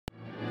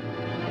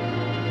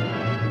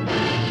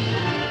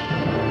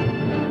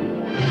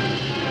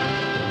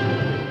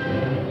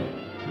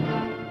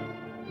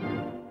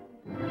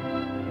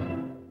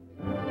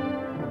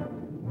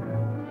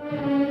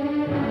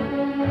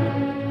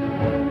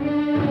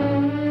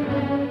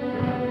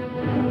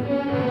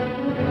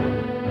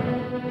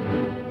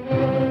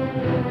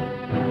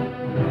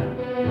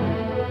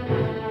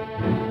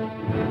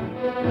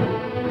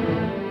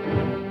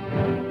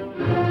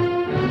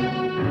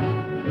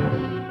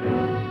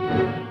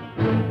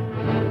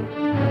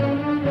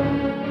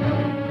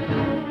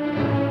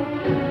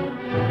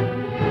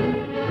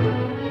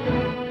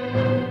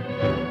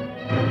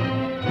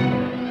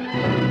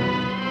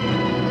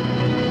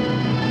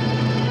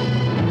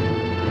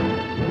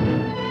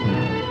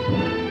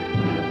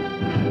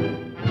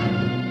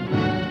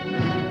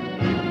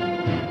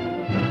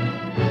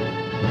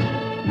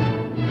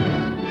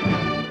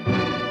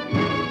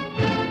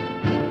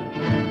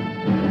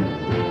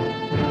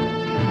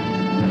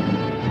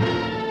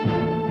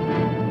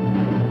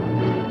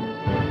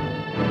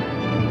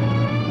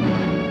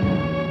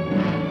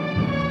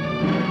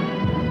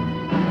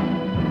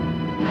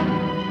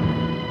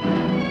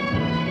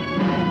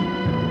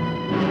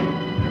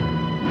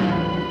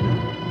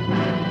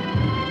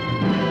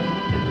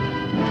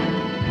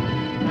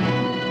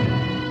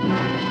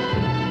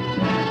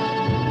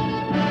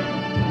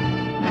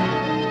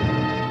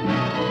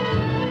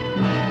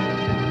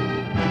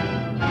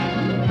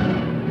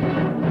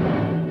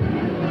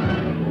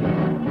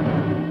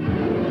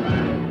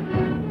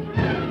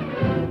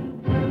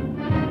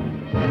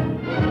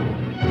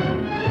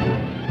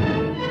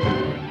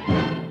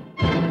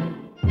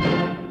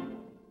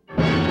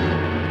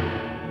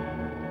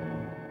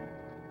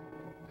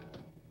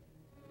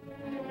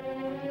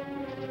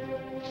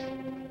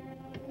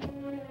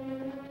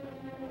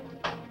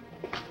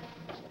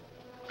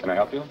Can I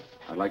help you?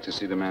 I'd like to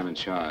see the man in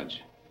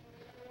charge.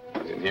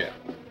 In here.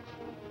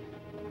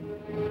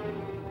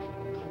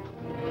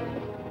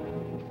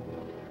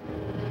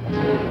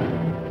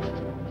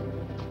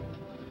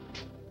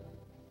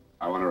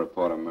 I want to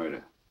report a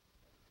murder.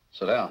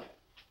 Sit down.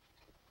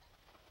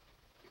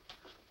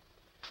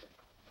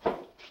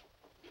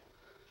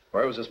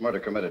 Where was this murder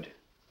committed?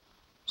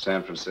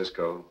 San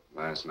Francisco,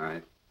 last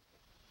night.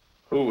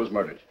 Who was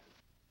murdered?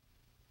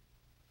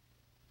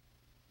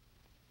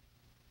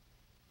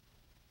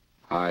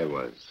 I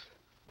was.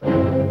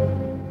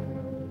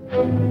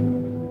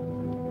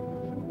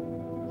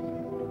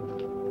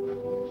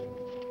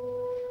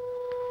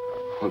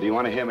 Well, do you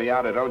want to hear me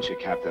out or don't you,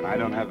 Captain? I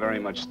don't have very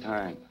much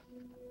time.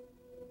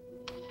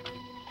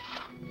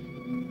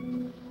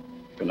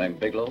 Your name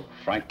Bigelow?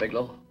 Frank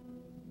Bigelow?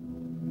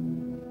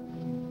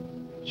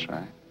 That's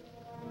right.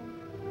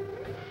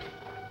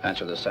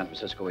 Answer the San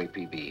Francisco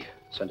APB.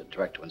 Send it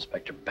direct to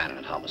Inspector Bannon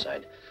at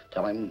Homicide.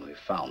 Tell him we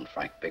found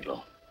Frank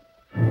Bigelow.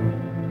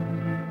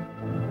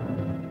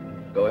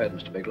 Go ahead,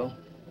 Mr. Bigelow.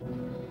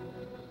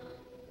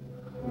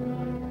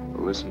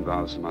 Well, this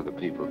involves some other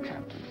people,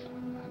 Captain.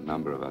 A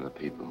number of other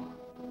people.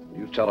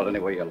 You tell it any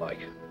way you like.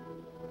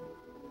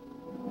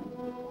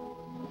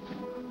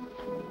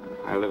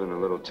 I live in a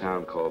little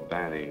town called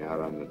Banning out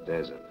on the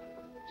desert.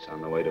 It's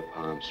on the way to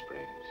Palm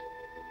Springs.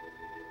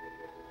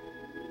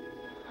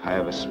 I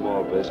have a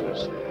small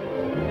business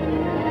there.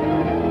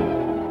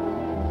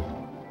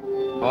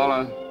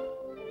 Paula?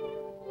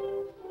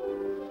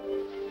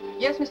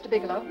 Yes, Mr.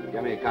 Bigelow.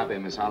 Give me a copy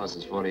of Miss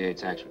Hollis's 48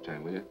 tax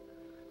return, will you?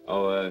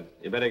 Oh,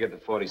 you better get the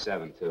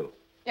 47, too.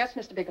 Yes,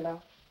 Mr.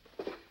 Bigelow.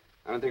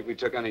 I don't think we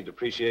took any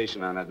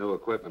depreciation on that new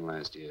equipment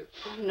last year.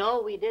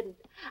 No, we didn't.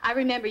 I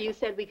remember you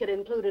said we could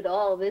include it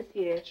all this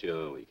year.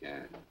 Sure, we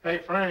can. Hey,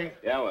 Frank.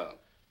 Yeah, well.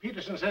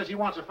 Peterson says he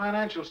wants a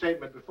financial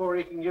statement before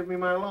he can give me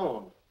my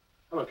loan.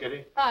 Hello,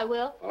 Kitty. I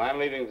will. Well, I'm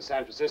leaving for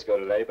San Francisco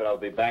today, but I'll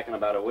be back in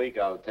about a week.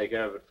 I'll take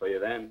care of it for you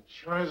then.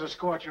 Sure is a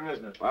scorcher,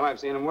 isn't it? Well, I've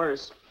seen him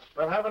worse.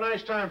 Well, have a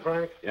nice time,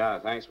 Frank. Yeah,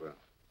 thanks, Will.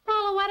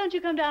 Paula, why don't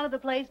you come down to the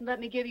place and let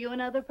me give you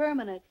another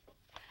permanent?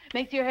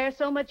 Makes your hair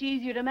so much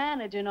easier to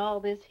manage in all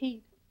this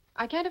heat.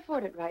 I can't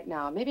afford it right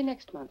now. Maybe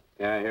next month.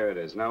 Yeah, here it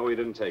is. No, we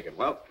didn't take it.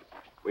 Well,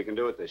 we can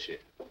do it this year.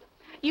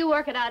 You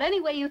work it out any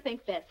way you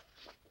think best.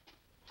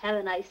 Have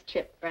a nice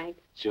trip, Frank.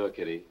 Sure,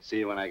 Kitty. See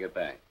you when I get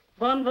back.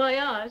 Bon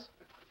voyage.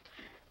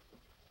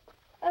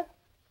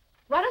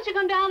 Why don't you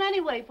come down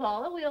anyway,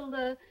 Paula?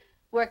 We'll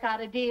work out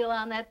a deal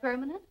on that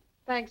permanent.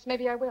 Thanks.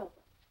 Maybe I will.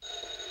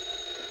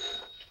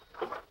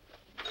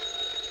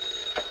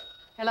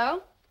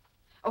 Hello?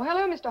 Oh,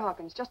 hello, Mr.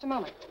 Hawkins. Just a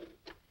moment.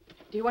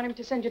 Do you want him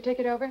to send your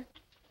ticket over?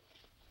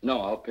 No,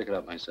 I'll pick it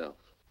up myself.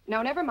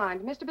 No, never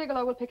mind. Mr.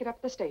 Bigelow will pick it up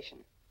at the station.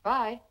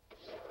 Bye.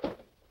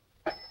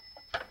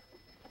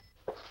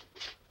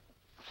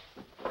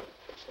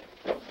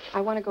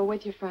 I want to go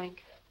with you,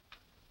 Frank.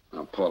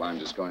 Now, Paul, I'm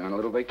just going on a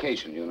little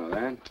vacation. You know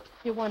that?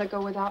 You want to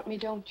go without me,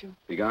 don't you?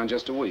 Be gone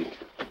just a week.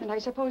 And I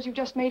suppose you've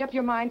just made up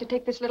your mind to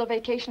take this little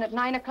vacation at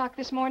 9 o'clock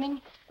this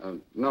morning?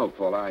 No,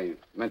 Paul. I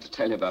meant to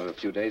tell you about it a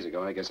few days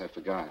ago. I guess I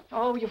forgot.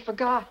 Oh, you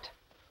forgot.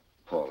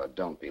 Paula,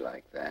 don't be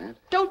like that.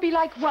 Don't be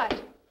like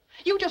what?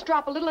 You just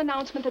drop a little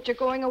announcement that you're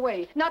going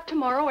away. Not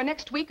tomorrow or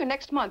next week or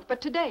next month,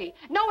 but today.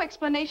 No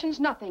explanations,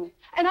 nothing.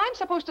 And I'm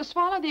supposed to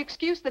swallow the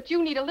excuse that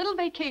you need a little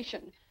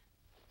vacation.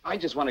 I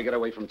just want to get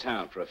away from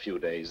town for a few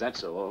days,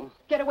 that's all.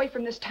 Get away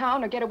from this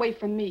town or get away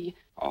from me.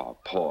 Oh,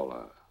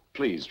 Paula,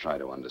 please try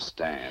to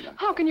understand.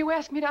 How can you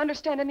ask me to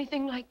understand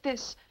anything like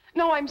this?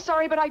 No, I'm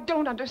sorry, but I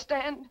don't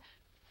understand.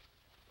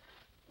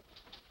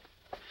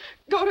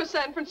 Go to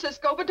San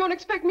Francisco, but don't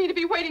expect me to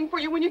be waiting for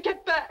you when you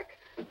get back.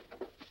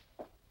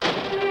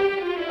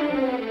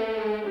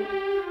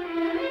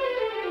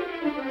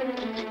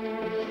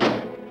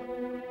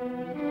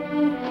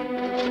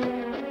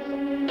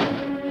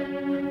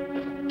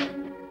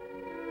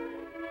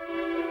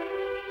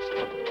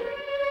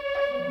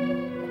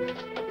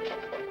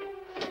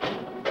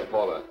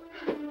 Paula,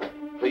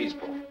 please,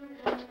 Paul.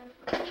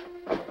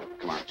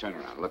 Come on, turn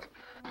around, look.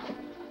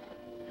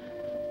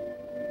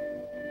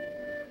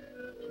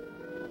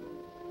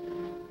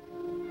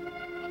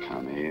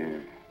 Come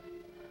here.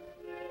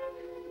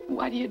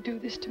 Why do you do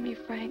this to me,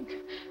 Frank?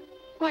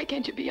 Why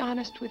can't you be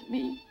honest with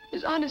me?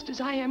 As honest as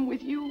I am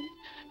with you?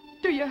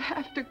 Do you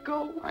have to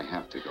go? I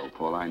have to go,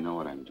 Paula. I know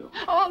what I'm doing.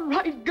 All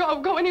right,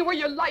 go. Go anywhere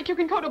you like. You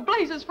can go to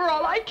blazes for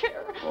all I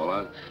care.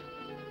 Paula.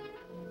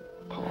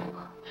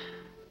 Paula.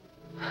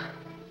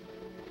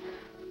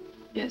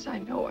 Yes, I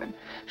know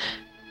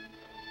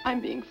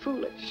I'm being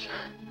foolish.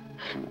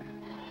 Come here.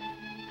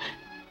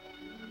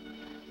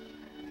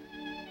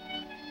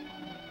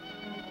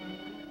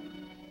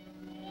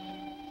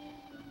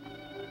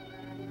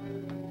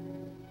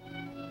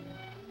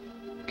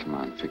 Come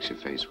on, fix your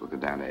face. We'll go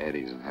down to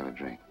Eddie's and have a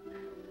drink.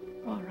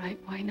 All right,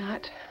 why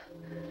not?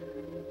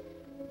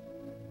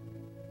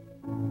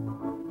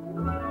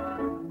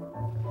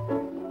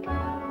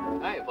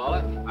 Hi,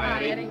 Paula.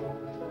 Hi, Eddie.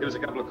 Give us a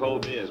couple of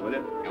cold beers, will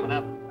you? Coming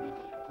up.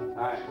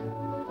 All right.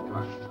 Come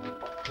on.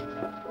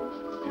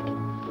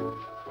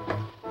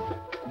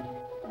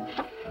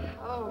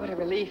 a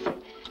relief.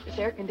 This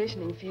air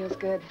conditioning feels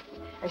good.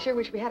 I sure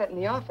wish we had it in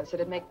the office.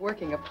 It'd make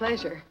working a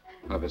pleasure.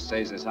 Well, if it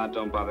stays this hot,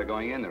 don't bother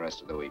going in the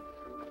rest of the week.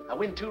 I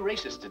win 2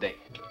 races today.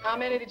 How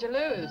many did you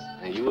lose?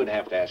 Now, you would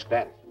have to ask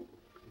that.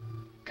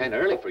 Kind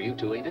of early for you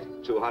two, ain't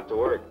it? Too hot to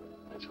work.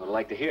 That's what I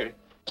like to hear.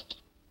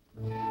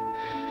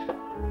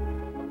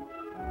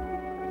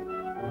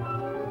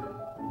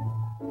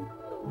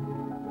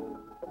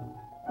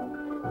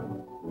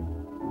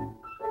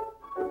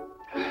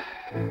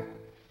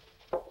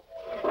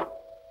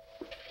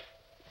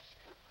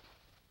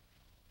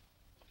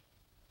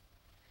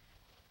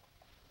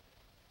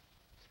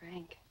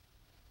 Frank,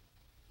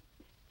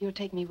 you'll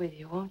take me with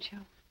you, won't you?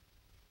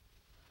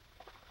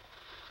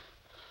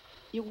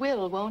 You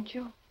will, won't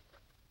you?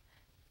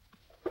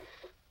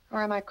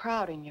 Or am I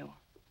crowding you?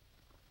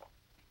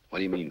 What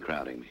do you mean,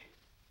 crowding me?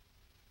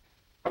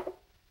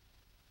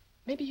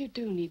 Maybe you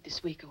do need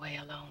this week away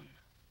alone.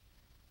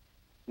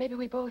 Maybe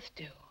we both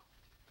do.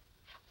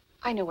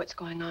 I know what's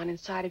going on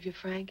inside of you,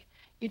 Frank.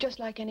 You're just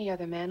like any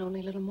other man,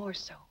 only a little more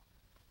so.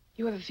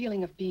 You have a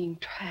feeling of being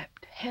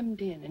trapped,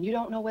 hemmed in, and you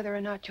don't know whether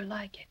or not you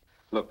like it.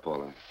 Look,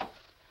 Paula,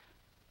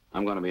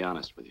 I'm going to be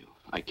honest with you.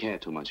 I care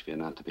too much for you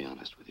not to be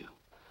honest with you.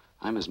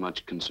 I'm as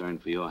much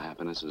concerned for your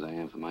happiness as I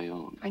am for my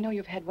own. I know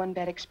you've had one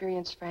bad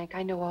experience, Frank.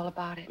 I know all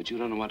about it. But you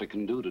don't know what it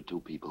can do to two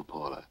people,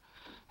 Paula.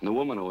 And the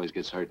woman always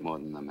gets hurt more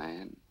than the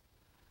man.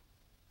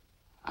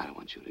 I don't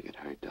want you to get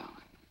hurt, darling.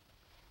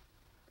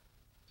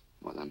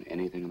 More than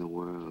anything in the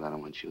world, I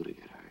don't want you to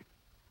get hurt.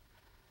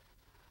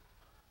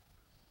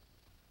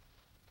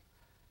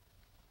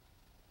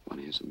 Want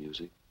to hear some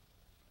music?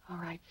 All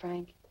right,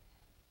 Frank.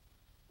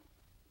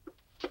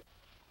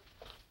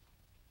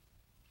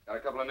 Got a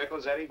couple of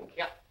nickels, Eddie?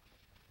 Yeah.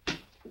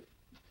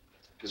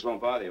 This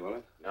won't bother you, will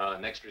it? No,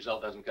 next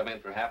result doesn't come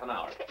in for half an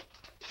hour.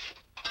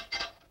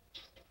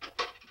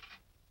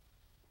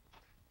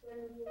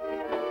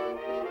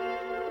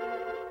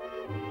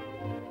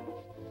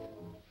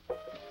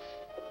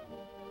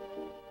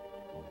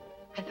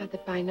 I thought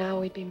that by now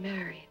we'd be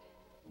married.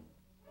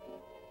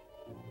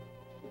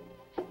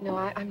 No,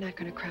 I'm not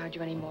going to crowd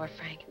you anymore,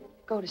 Frank.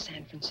 Go to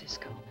San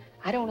Francisco.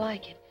 I don't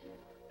like it,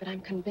 but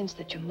I'm convinced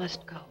that you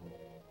must go.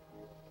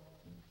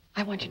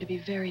 I want you to be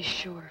very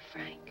sure,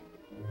 Frank.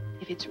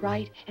 If it's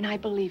right, and I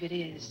believe it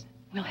is,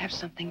 we'll have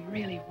something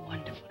really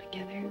wonderful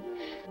together.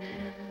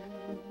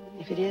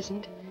 If it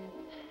isn't,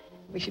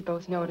 we should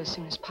both know it as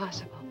soon as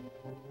possible.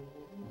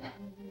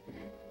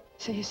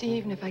 So you see,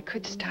 even if I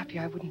could stop you,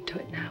 I wouldn't do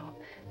it now.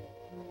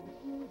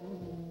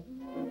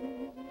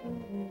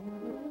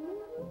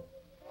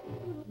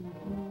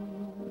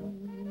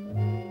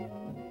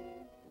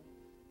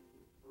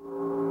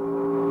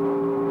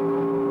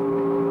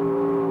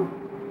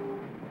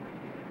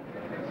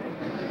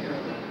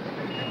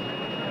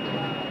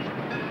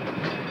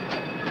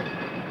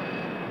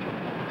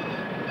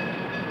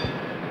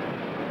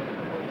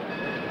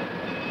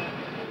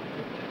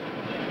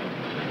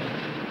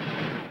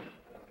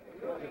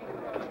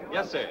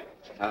 Yes, sir.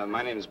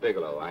 My name is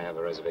Bigelow. I have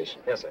a reservation.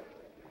 Yes, sir.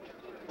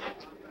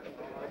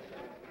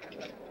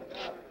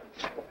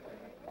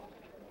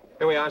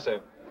 Here we are, sir.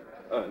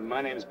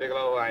 My name is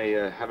Bigelow.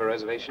 I have a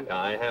reservation.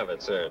 I have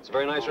it, sir. It's a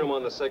very nice room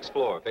on the 6th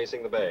floor,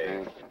 facing the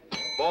bay.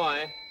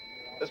 Boy,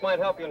 this might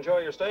help you enjoy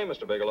your stay,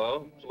 Mr.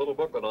 Bigelow. It's a little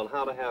booklet on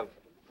how to have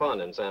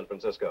fun in San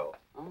Francisco.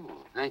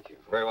 Oh, thank you.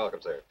 Very welcome,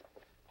 sir.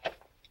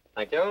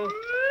 Thank you.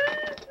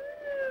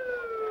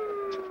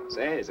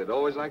 Say, is it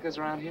always like this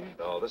around here?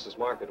 Oh, this is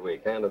market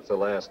week, and it's the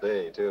last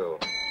day, too.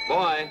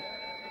 Boy,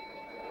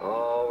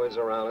 always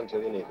around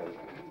until you need him.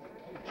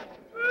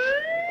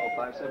 Oh,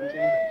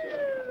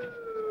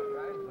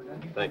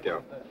 517? Thank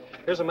you.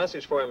 Here's a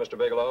message for you, Mr.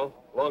 Bigelow.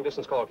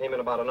 Long-distance call came in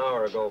about an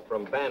hour ago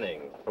from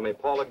Banning, from a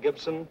Paula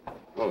Gibson.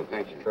 Oh,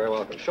 thank you. Very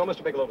welcome. Show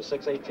Mr. Bigelow to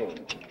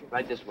 618.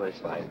 Right this way,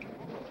 Slide.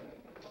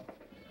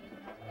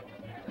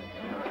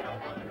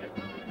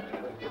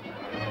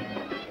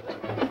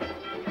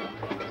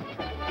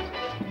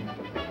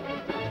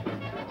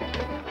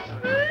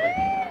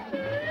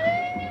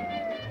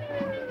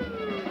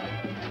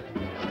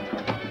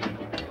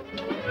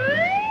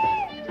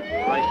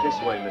 Right this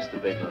way,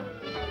 Mr. Bigelow.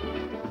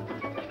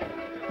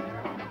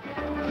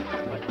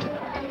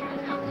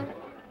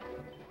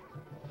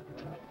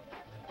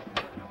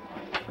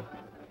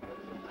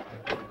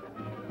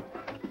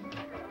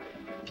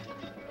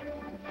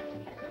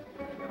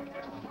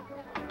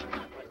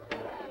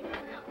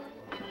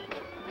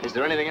 Is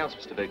there anything else,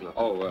 Mr. Bigelow?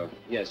 Oh,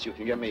 yes, you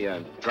can get me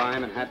a dry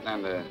Manhattan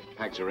and a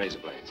pack of razor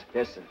blades.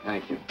 Yes, sir.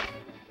 Thank you.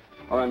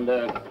 Oh, and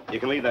you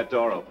can leave that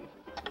door open.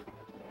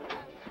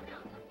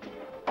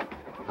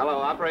 Hello,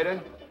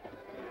 operator.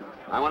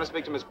 I want to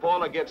speak to Miss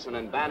Paula Gibson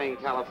in Banning,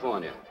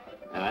 California.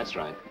 Yeah, that's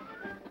right.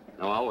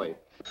 No, I'll wait.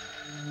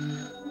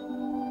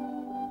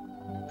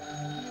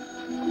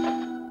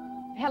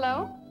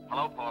 Hello?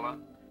 Hello, Paula.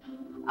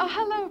 Oh,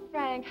 hello,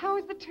 Frank. How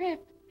was the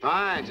trip?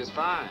 Fine, just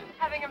fine.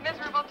 Having a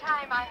miserable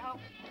time, I hope.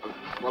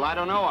 Well, I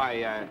don't know.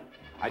 I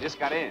just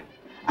got in.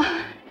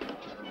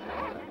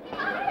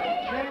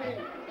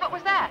 What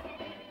was that?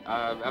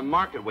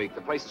 Market week.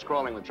 The place is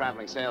crawling with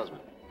traveling salesmen.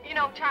 You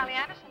know, Charlie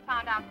Anderson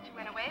found out that you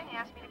went away, and he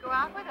asked me to go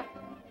out with him.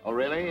 Oh,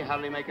 really? How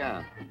did he make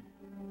out?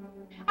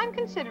 I'm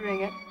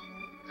considering it.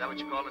 Is that what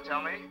you called to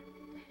tell me?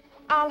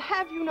 I'll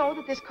have you know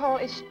that this call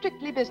is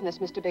strictly business,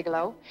 Mr.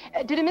 Bigelow.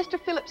 Did a Mr.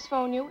 Phillips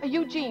phone you? A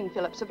Eugene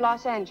Phillips of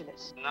Los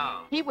Angeles.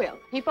 No. He will.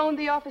 He phoned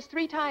the office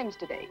 3 times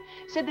today.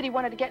 Said that he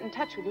wanted to get in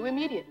touch with you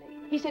immediately.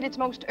 He said it's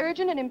most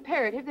urgent and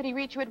imperative that he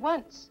reach you at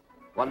once.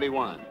 What did he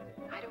want?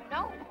 I don't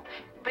know.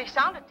 But he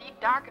sounded deep,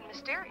 dark, and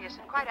mysterious,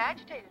 and quite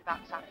agitated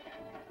about something.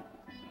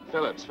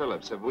 Phillips.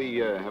 Have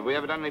we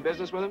ever done any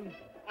business with him?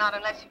 Not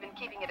unless you've been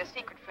keeping it a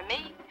secret from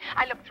me.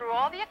 I looked through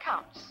all the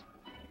accounts.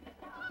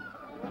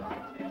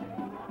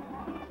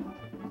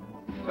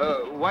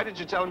 Why did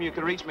you tell him you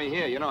could reach me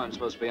here? You know I'm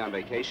supposed to be on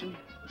vacation.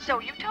 So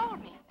you told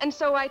me. And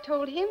so I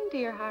told him,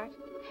 dear heart.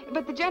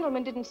 But the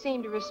gentleman didn't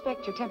seem to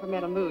respect your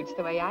temperamental moods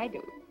the way I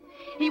do.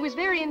 He was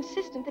very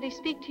insistent that he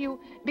speak to you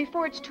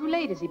before it's too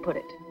late, as he put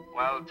it.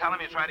 Well, tell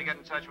him you tried to get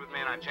in touch with me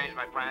and I've changed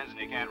my plans and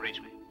you can't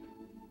reach me.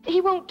 He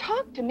won't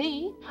talk to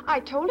me. I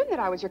told him that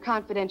I was your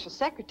confidential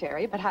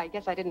secretary, but I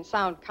guess I didn't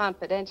sound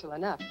confidential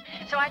enough.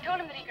 So I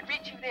told him that he could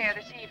reach you there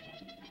this evening.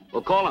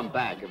 Well, call him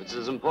back. If it's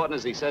as important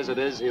as he says it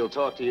is, he'll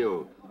talk to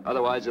you.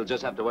 Otherwise, he'll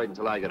just have to wait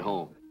until I get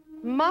home.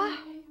 My,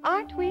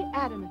 aren't we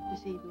adamant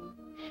this evening?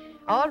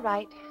 All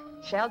right,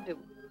 shall do.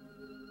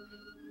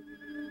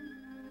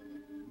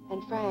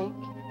 And Frank?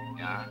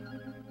 Yeah?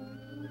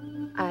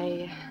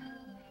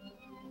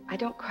 I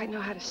don't quite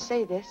know how to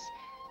say this.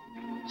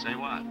 Say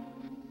what?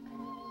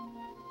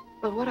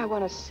 Well, what I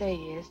want to say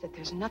is that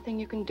there's nothing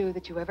you can do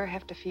that you ever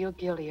have to feel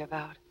guilty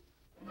about.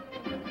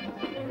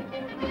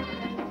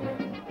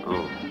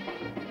 Oh.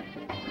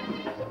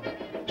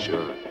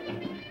 Sure.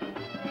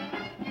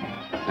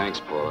 Thanks,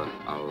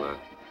 Paula.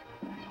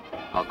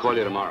 I'll call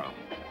you tomorrow.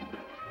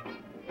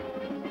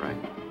 Right.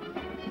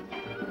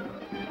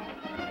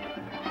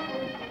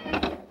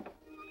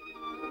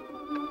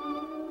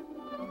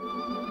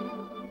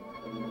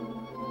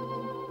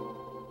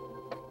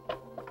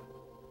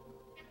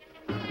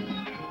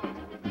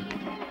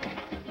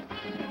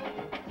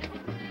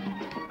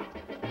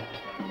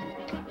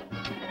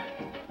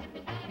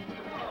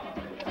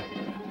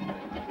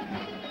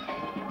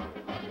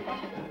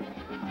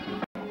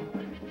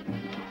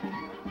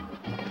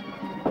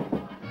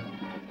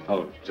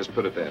 Oh, just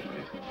put it there,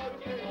 please.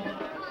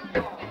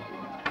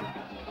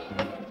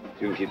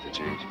 You can keep the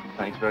change.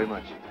 Thanks very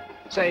much.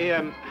 Say,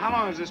 how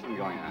long has this been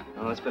going on?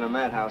 Oh, it's been a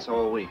madhouse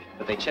all week,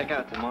 but they check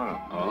out tomorrow.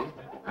 Oh?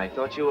 I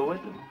thought you were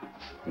with them.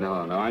 No,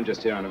 I'm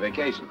just here on a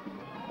vacation.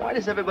 Why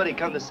does everybody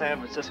come to San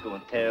Francisco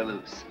and tear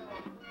loose?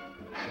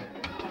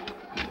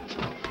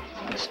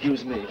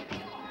 Excuse me.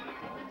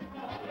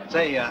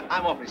 Say,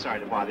 I'm awfully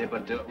sorry to bother you,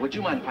 but would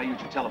you mind if I use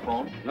your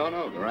telephone? No,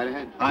 go right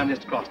ahead. I'm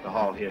just across the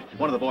hall here.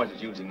 One of the boys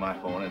is using my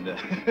phone, and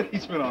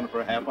he's been on it for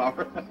a half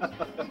hour.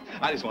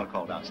 I just want to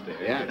call downstairs.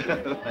 Yeah.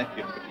 Thank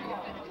you.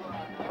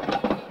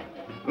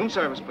 Room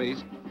service,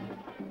 please.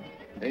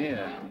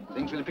 Hey,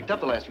 things really picked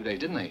up the last few days,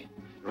 didn't they?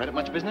 You read up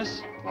much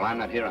business? Well, I'm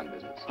not here on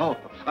business. Oh,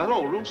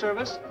 hello, room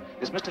service?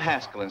 It's Mr.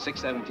 Haskell in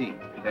 617.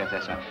 Yes,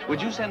 that's right.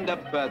 Would you send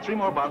up 3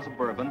 more bottles of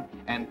bourbon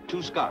and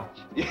 2 scotch?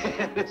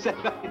 Yes, that's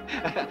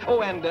right.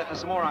 Oh, and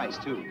some more ice,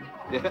 too.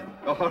 Yeah.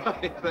 All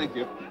right, thank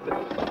you.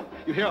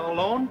 You here all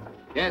alone?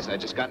 Yes, I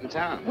just got in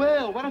town.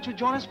 Well, why don't you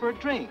join us for a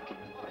drink?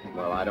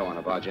 Well, I don't want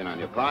to barge in on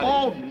your party.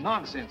 Oh,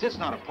 nonsense. It's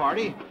not a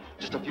party.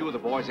 Just a few of the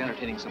boys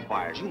entertaining some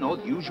fires. You know,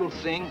 the usual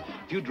thing.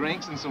 A few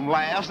drinks and some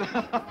laughs.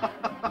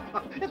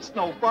 It's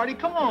no party.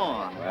 Come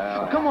on.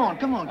 Well, come on.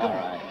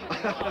 Right.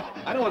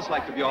 I know what it's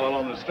like to be all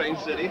alone in a strange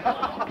city.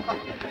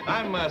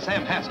 I'm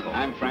Sam Haskell.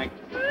 I'm Frank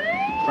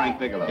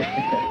Bigelow.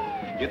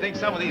 You think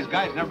some of these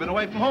guys have never been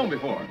away from home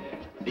before?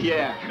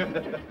 Yeah.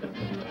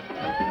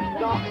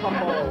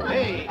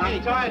 Hey,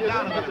 quiet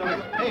down a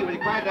minute. Hey, will you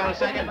quiet down a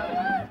second?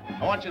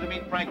 I want you to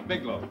meet Frank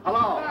Bigelow.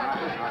 Hello.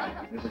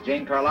 This is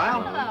Jane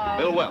Carlisle. Hello.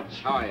 Bill Welch.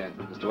 How are you,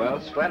 Mr.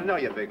 Wells? Glad to know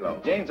you, Bigelow.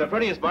 Jane's the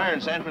prettiest buyer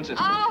in San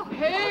Francisco. Oh,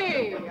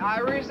 hey, I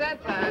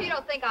resent that. You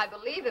don't think I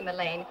believe him,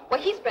 Elaine?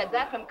 Well, he spreads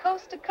that from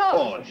coast to coast.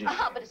 Oh, gee.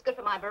 But it's good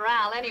for my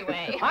morale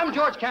anyway. I'm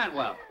George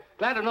Cantwell.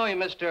 Glad to know you,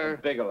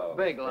 Mr. Bigelow.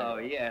 Bigelow,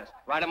 yes.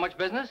 Right on much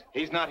business?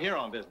 He's not here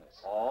on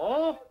business.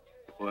 Oh?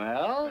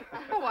 Well,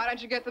 Well, why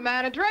don't you get the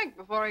man a drink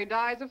before he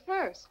dies of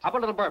thirst? how about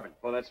a little bourbon?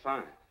 Well, that's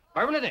fine.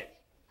 Bourbon it is.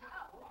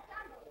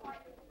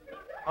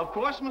 Of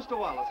course, Mr.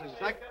 Wallace.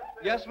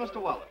 Yes,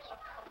 Mr. Wallace.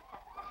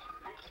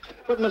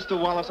 But, Mr.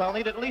 Wallace, I'll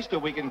need at least a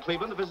week in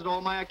Cleveland to visit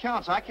all my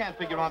accounts. I can't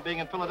figure on being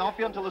in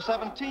Philadelphia until the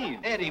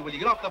 17th. Eddie, will you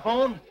get off the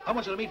phone? I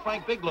want you to meet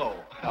Frank Bigelow.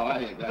 How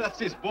are you, That's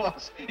his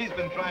boss. He's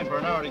been trying for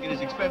an hour to get his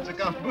expense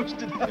account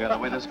boosted. Yeah, the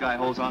way this guy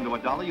holds on to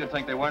 $1, you'd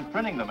think they weren't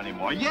printing them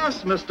anymore.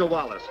 Yes, Mr.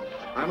 Wallace.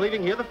 I'm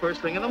leaving here the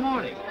first thing in the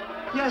morning.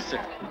 Yes,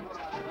 sir.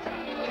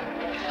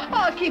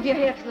 Oh, keep your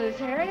hips loose,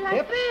 Harry,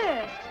 like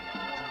this.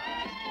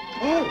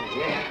 Oh,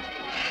 yeah.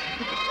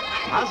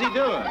 How's he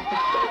doing?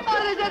 Oh,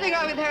 there's nothing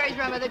wrong with Harry's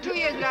drummer. The 2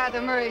 years at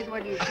Arthur Murray's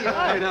wouldn't cure.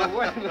 Hey, now,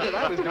 wait a minute.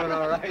 I was doing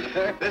all right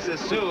there. This is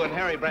Sue and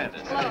Harry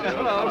Brandis.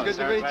 Hello, good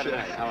to meet you.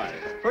 How are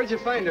you? Where'd you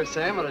find her,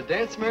 Sam? At a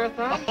dance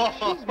marathon?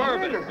 Oh,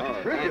 Bourbon.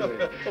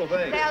 Really? Oh,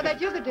 thanks. Say, I'll bet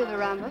you could do the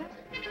rumba.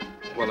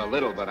 Well, a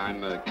little, but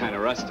I'm kind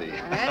of rusty.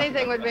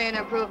 Anything would be an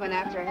improvement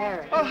after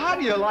Harry. Oh, how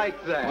do you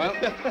like that? Well,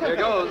 here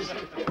goes.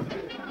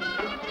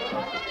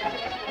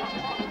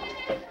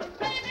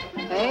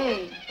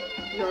 Hey,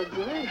 you're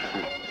good.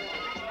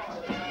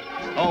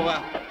 Oh,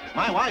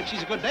 my wife,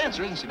 she's a good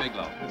dancer, isn't she,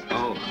 Bigelow?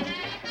 Oh,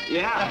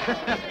 yeah.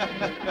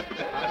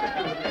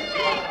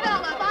 Hey,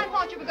 fellas, I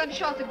thought you were going to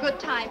show us a good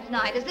time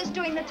tonight. Is this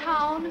doing the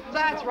town?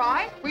 That's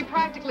right. We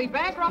practically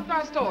bankrupt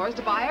our stores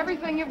to buy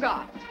everything you've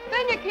got.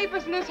 Then you keep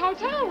us in this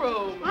hotel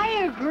room.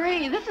 I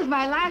agree. This is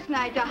my last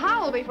night to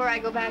howl before I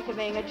go back to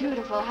being a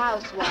dutiful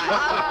housewife.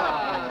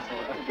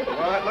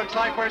 Well, it looks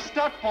like we're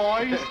stuck,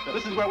 boys.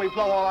 This is where we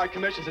blow all our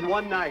commissions in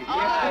one night. Who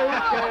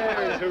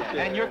cares? Who cares?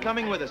 And you're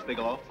coming with us,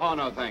 Bigelow. Oh,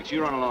 no, thanks.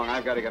 You run along.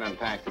 I've got to get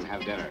unpacked and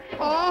have dinner.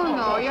 Oh,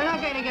 no, you're not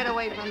going to get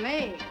away from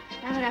me.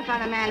 Now that I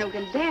found a man who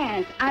can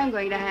dance, I'm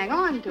going to hang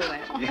on to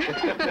it.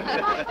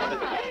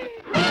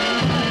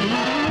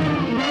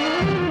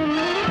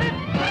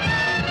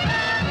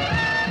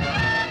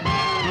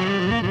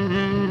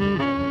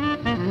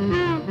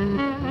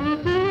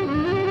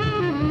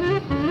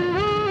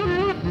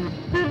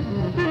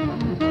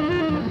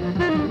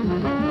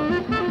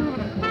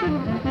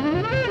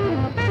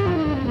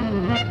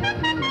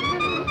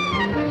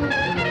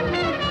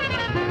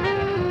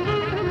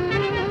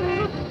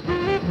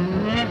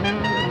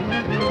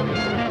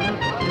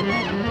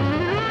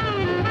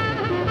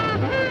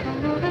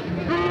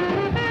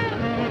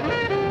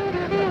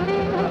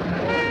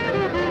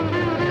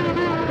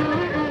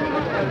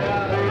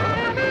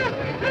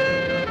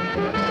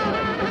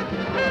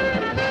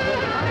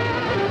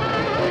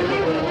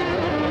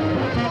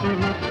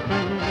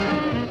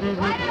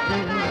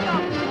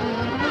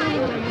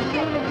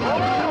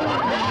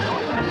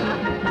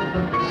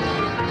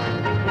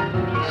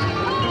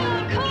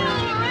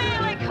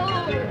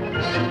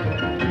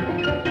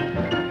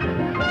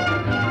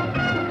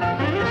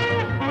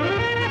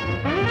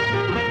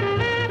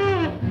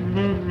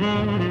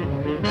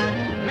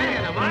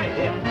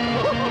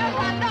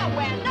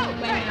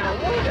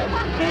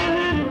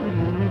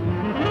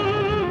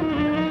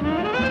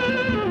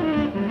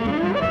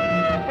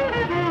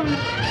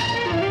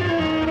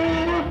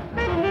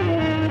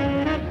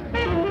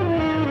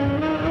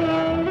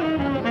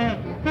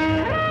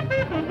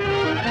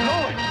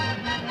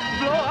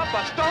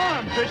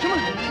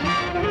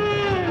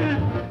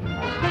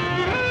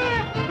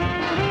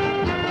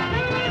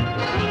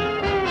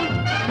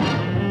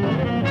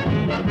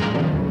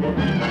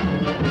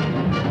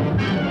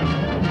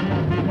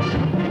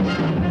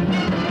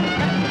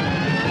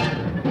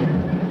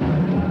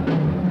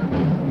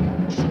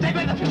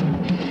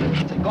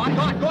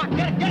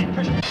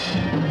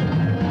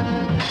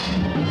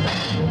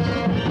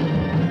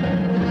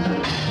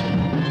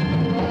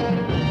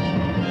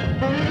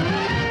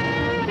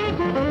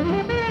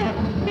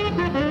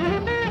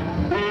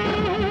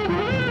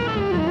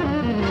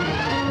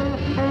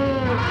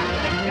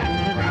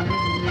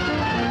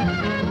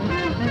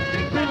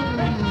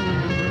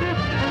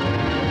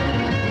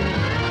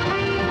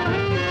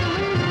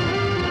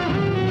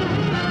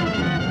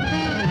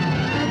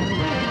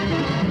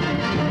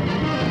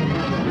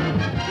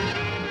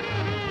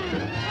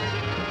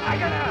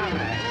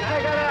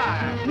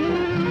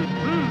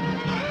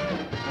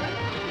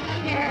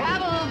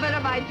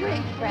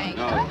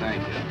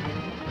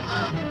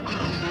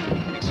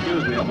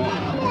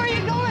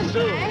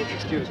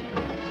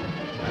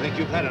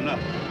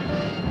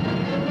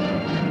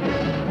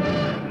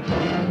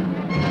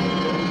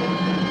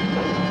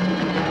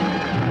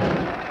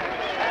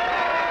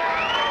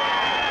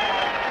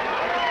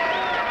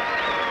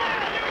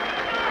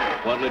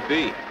 What'll it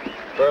be?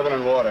 Bourbon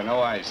and water,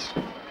 no ice.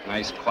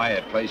 Nice,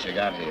 quiet place you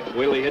got here.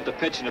 We'll hit the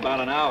pitch in about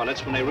an hour.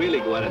 That's when they really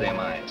go out of their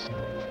minds.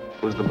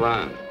 Who's the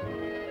blonde?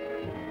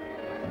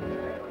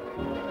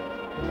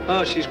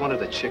 Oh, she's one of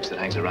the chicks that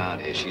hangs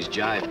around here. She's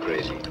jive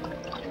crazy.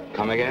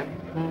 Come again?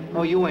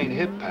 Oh, you ain't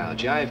hip, pal.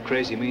 Jive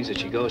crazy means that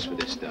she goes for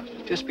this stuff.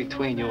 Just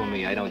between you and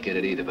me, I don't get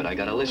it either, but I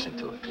gotta listen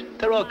to it.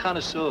 They're all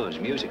connoisseurs,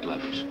 music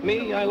lovers.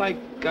 Me, I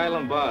like Guy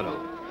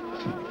Lombardo.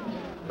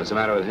 What's the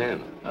matter with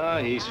him? Oh,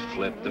 he's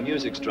flipped. The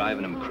music's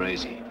driving him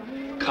crazy.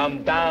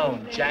 Come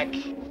down, Jack.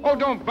 Oh,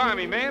 don't buy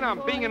me, man.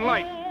 I'm being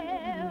light.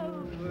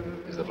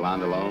 Is the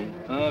blonde alone?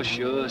 Oh,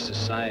 sure,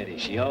 society.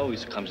 She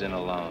always comes in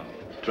alone.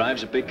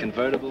 Drives a big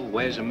convertible,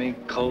 wears a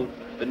mink coat,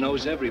 but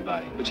knows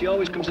everybody. But she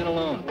always comes in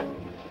alone.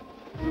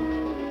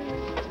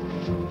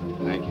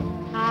 Thank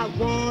you. I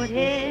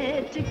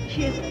wanted to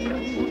kiss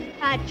you.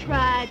 I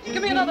tried to.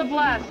 Give me another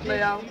blast,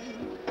 Leo.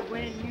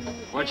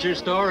 What's your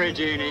story,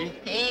 Jeannie?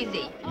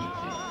 Easy.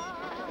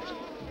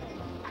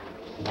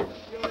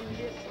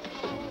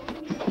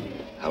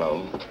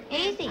 Hello.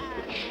 Easy.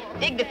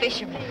 Dig the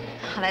fisherman.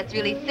 Oh, that's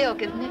really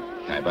silk, isn't it?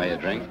 Can I buy you a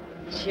drink?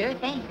 Sure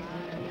thing.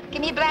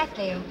 Give me a blast,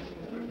 Leo.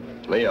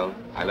 Leo,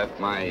 I left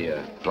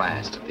my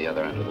blast at the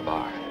other end of the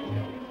bar.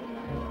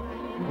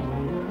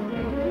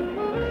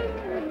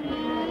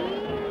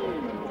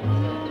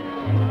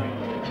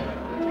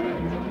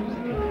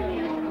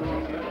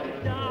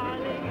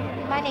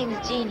 My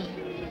name's Jeannie.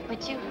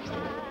 What's yours?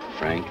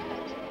 Frank?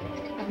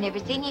 I've never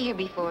seen you here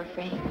before,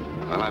 Frank.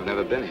 Well, I've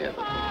never been here.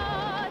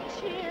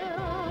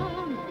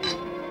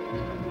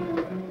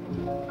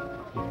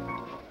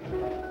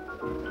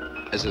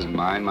 This isn't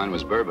mine. Mine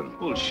was bourbon.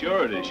 Well,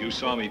 sure it is. You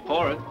saw me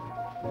pour it.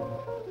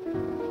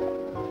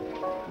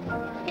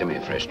 Give me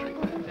a fresh drink.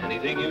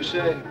 Anything you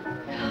say.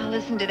 Oh,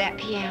 listen to that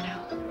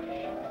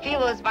piano. Feel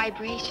those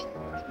vibrations.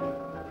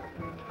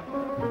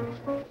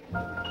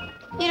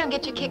 You don't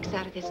get your kicks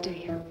out of this, do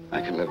you?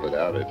 I can live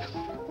without it.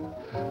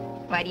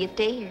 Why do you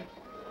stay here?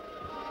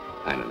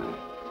 I don't know.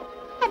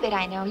 I bet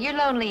I know. You're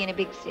lonely in a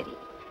big city.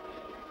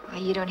 Why,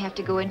 you don't have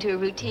to go into a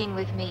routine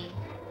with me.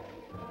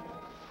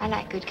 I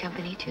like good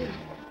company, too.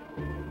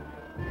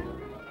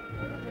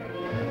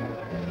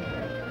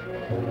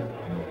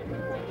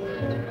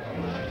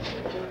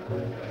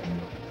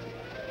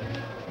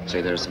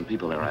 Say, there are some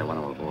people there I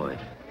want to avoid.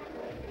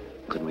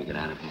 Couldn't we get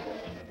out of here?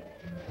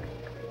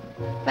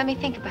 Let me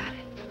think about it.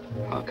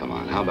 Oh, come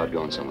on. How about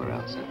going somewhere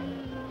else? Huh?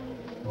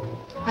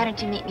 Why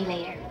don't you meet me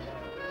later?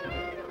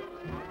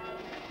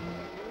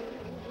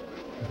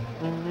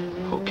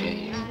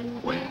 Okay.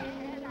 Where?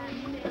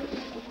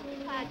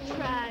 I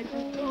tried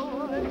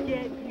to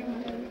forget you,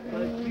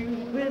 but you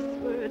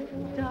whispered,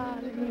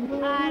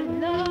 darling, I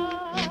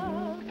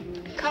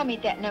love. Call me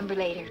at that number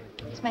later.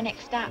 It's my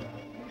next stop.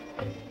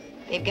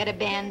 They've got a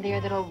band there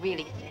that'll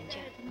really send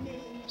you.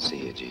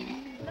 See you, Jeannie.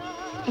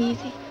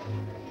 Easy.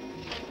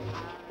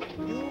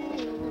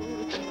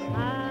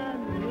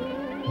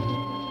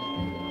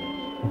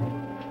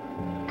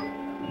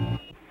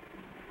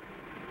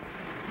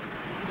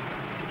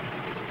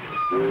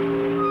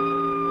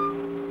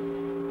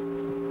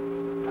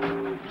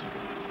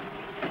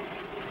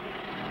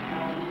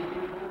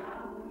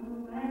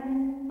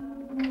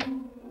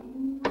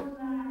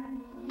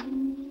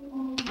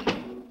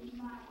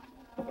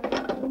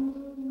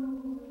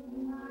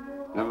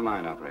 Never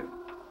mind, operator.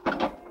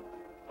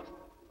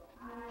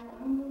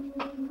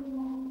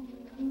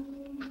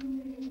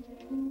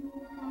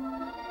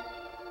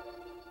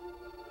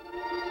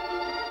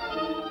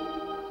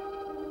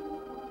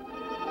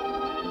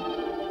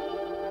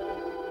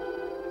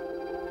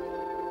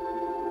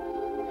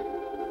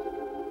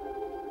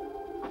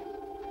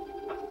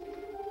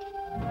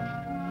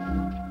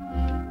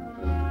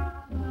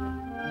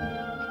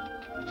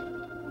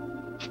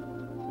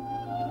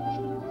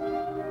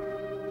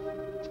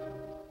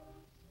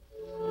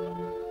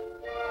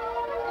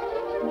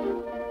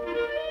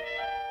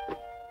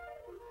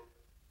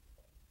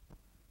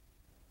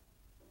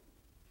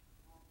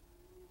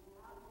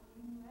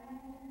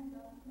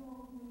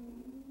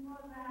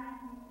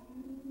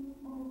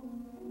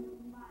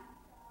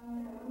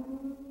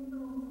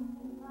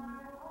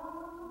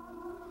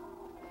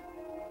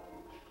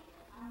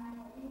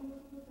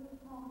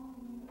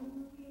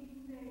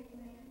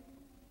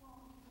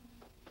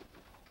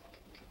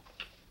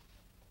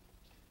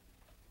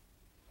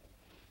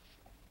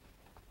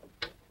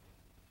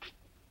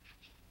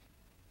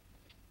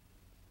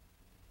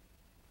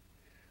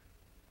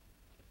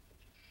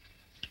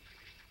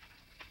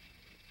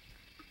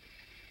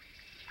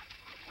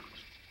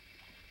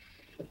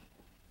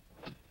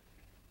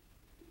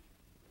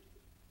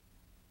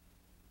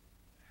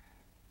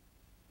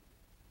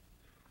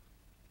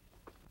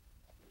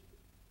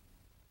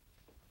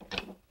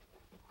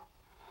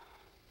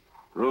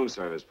 Room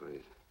service,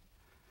 please.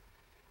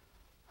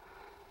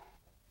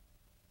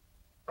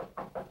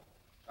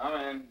 Come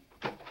in.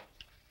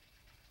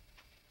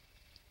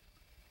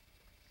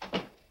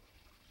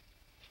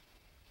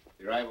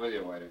 Be right with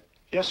you, waiter.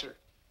 Yes, sir.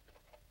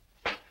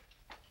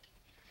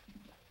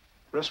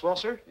 Rest well,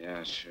 sir?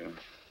 Yeah, sure.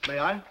 May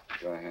I?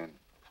 Go ahead.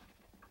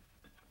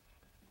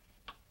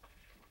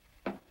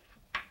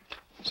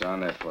 It's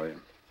on there for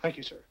you. Thank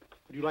you, sir.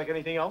 Would you like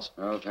anything else?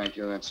 Oh, thank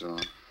you, that's all.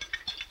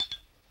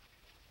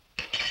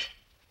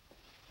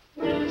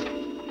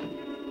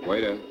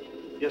 Waiter.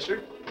 Yes,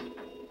 sir.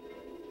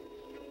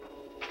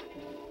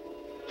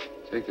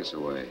 Take this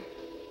away.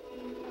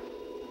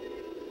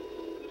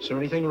 Is there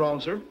anything wrong,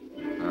 sir?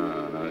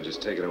 No,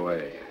 just take it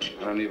away.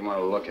 I don't even want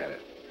to look at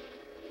it.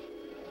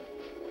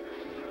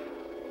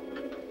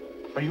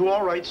 Are you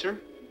all right, sir?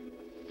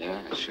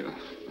 Yeah, sure.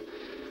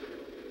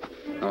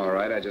 All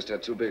right, I just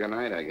had too big a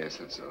night, I guess,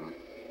 that's all.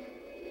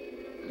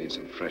 I need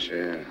some fresh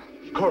air.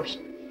 Of course.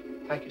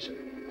 Thank you, sir.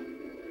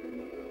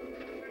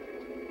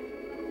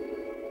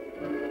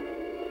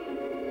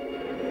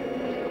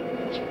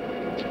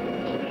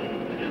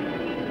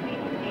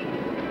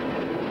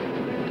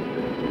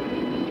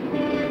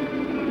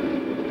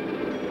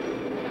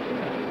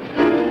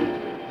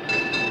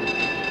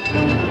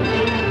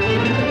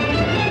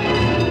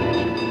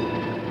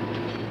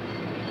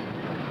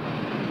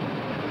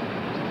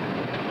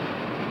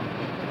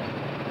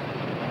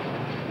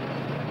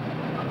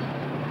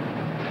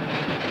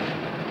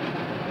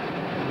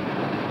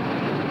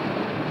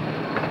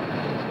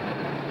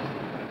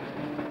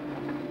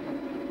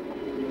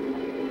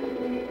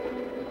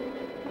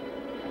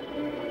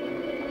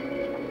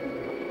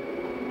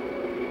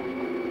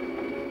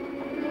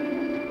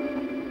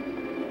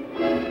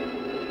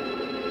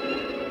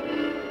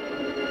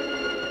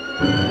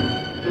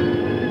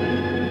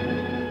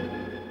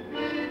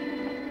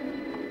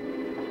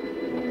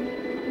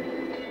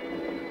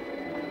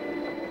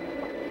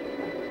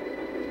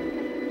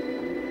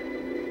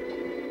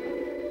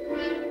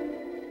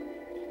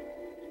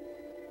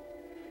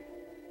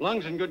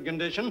 Lungs in good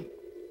condition.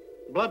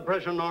 Blood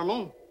pressure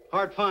normal.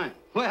 Heart fine.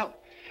 Well,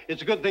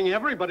 it's a good thing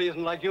everybody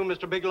isn't like you,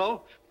 Mr.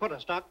 Bigelow. Put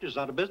us doctors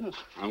out of business.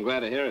 I'm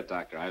glad to hear it,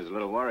 Doctor. I was a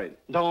little worried.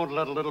 Don't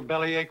let a little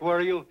bellyache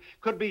worry you.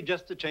 Could be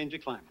just a change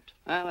of climate.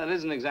 Well, it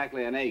isn't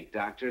exactly an ache,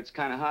 Doctor. It's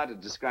kind of hard to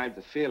describe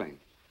the feeling.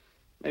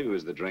 Maybe it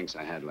was the drinks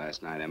I had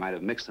last night. I might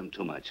have mixed them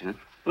too much, huh?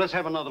 Let's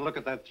have another look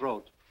at that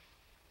throat.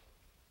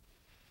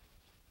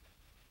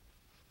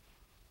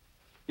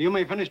 You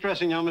may finish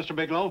dressing now, Mr.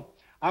 Bigelow.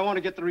 I want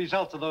to get the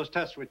results of those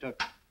tests we took.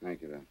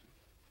 Thank you, Doctor.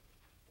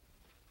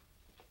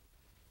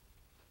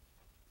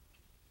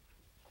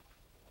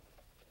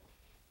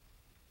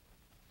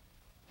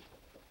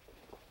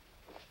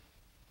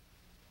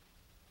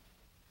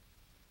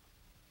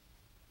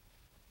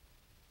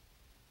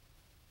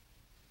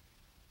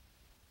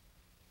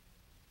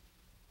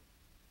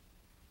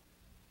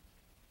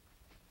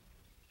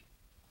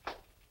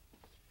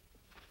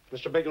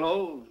 Mr.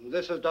 Bigelow,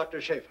 this is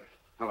Dr. Schaefer.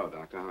 Hello,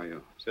 Doctor. How are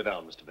you? Sit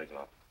down, Mr.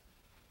 Bigelow.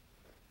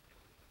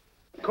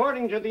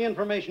 According to the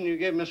information you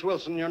gave Miss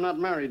Wilson, you're not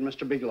married,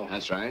 Mr. Bigelow.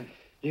 That's right.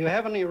 Do you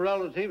have any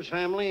relatives,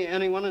 family,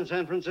 anyone in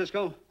San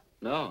Francisco?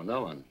 No,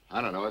 no one.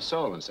 I don't know a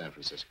soul in San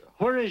Francisco.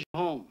 Where is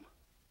your home?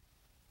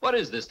 What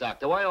is this,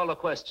 Doctor? Why all the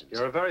questions?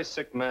 You're a very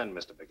sick man,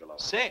 Mr. Bigelow.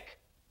 Sick?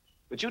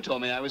 But you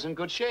told me I was in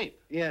good shape.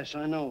 Yes,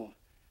 I know.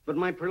 But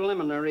my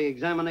preliminary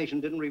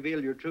examination didn't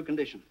reveal your true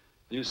condition.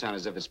 You sound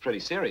as if it's pretty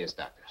serious,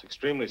 Doctor. It's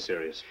extremely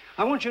serious.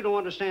 I want you to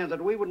understand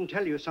that we wouldn't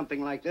tell you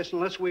something like this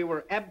unless we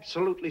were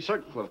absolutely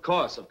certain. Well, of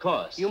course, of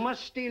course. You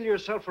must steel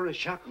yourself for a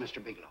shock,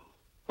 Mr. Bigelow.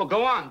 Well,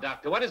 go on,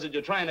 Doctor. What is it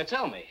you're trying to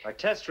tell me? Our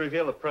tests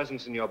reveal the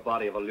presence in your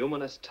body of a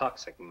luminous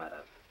toxic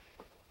matter.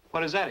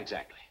 What is that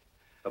exactly?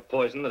 A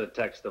poison that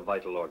attacks the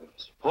vital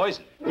organs.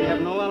 Poison? We have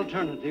no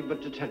alternative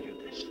but to tell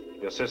you this.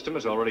 Your system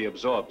has already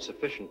absorbed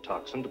sufficient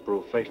toxin to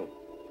prove fatal.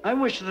 I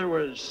wish there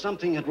was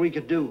something that we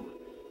could do.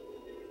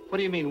 What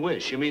do you mean,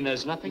 wish? You mean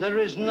there's nothing? There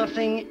is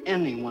nothing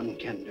anyone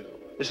can do.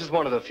 This is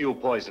one of the few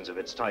poisons of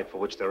its type for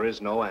which there is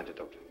no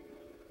antidote.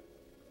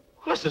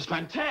 Well, this is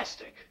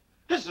fantastic.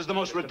 This is the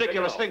most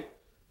ridiculous thing.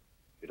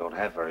 You don't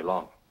have very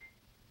long.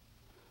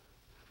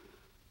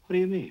 What do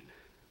you mean?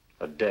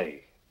 A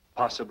day,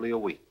 possibly a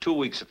week, 2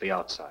 weeks at the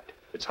outside.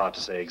 It's hard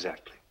to say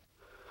exactly.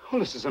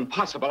 Well, this is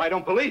impossible. I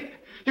don't believe it.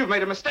 You've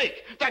made a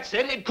mistake. That's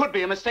it. It could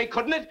be a mistake,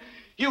 couldn't it?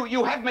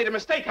 You have made a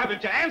mistake,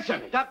 haven't you? Answer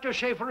me. Dr.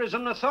 Schaefer is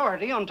an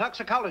authority on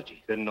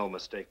toxicology. Been no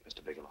mistake,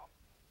 Mr. Bigelow.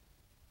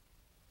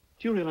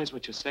 Do you realize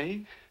what you're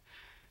saying?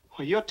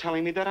 Well, you're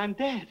telling me that I'm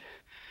dead.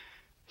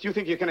 Do you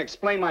think you can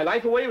explain my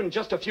life away in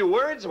just a few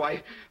words?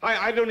 Why,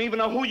 I don't even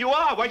know who you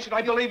are. Why should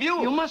I believe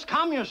you? You must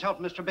calm yourself,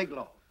 Mr.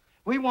 Bigelow.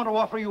 We want to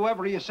offer you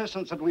every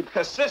assistance that we...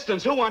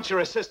 Assistance? Who wants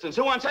your assistance?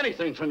 Who wants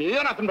anything from you?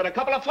 You're nothing but a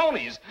couple of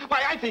phonies.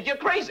 Why, I think you're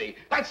crazy.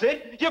 That's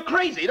it. You're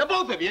crazy. The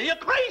both of you. You're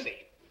crazy.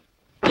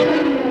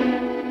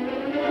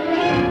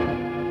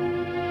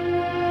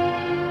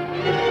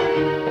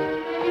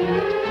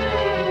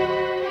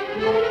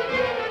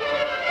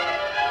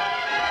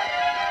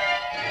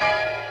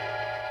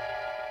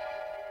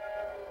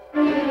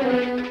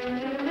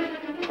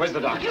 Where's the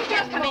doctor? You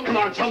just come in. Come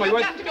on, tell me where...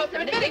 You have to go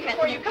through the thing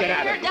before you come Get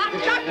out here. of Doctor,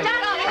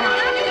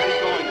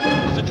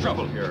 What's the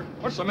trouble here?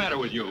 What's the matter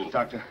with you?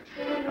 Doctor,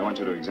 I want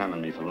you to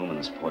examine me for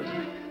luminous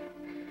poison.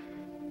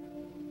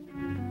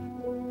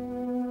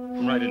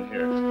 Come right in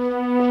here.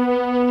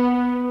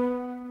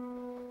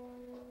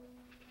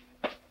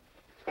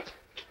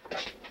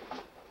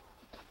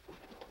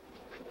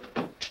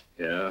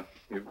 Yeah,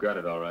 you've got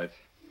it all right.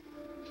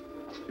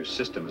 Your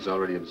system has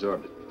already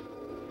absorbed it.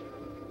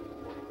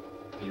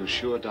 Are you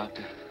sure,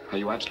 Doctor? Are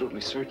you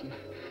absolutely certain?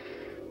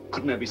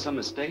 Couldn't there be some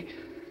mistake?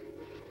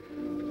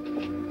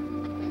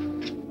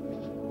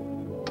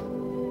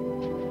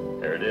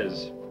 There it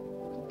is.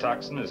 The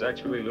toxin is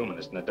actually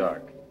luminous in the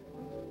dark.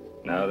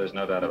 Now, there's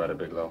no doubt about it,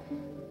 Bigelow.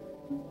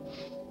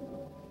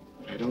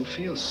 I don't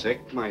feel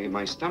sick.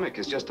 My stomach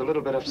is just a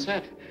little bit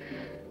upset.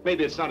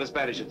 Maybe it's not as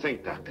bad as you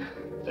think, Doctor.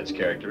 That's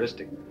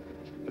characteristic.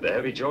 With the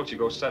heavy jolts, you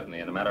go suddenly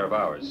in a matter of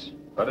hours.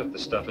 But if the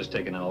stuff is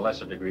taken in a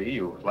lesser degree,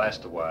 you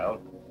last a while,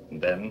 and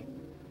then...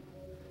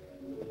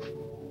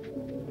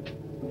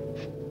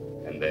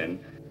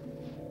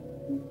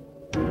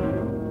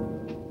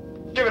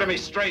 Give it to me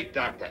straight,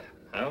 Doctor.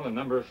 Well, a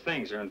number of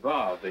things are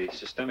involved. The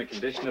systemic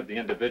condition of the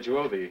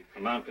individual, the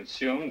amount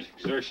consumed,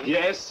 exertion.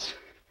 Yes?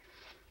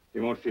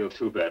 You won't feel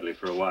too badly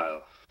for a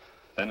while.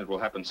 Then it will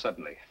happen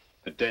suddenly.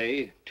 A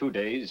day, 2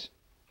 days,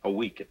 a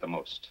week at the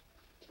most.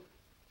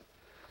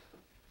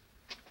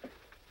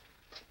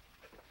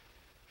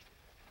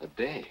 A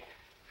day?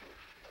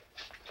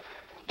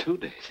 2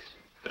 days?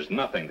 There's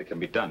nothing that can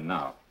be done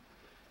now.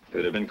 If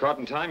it had been caught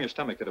in time, your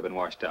stomach could have been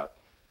washed out.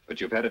 But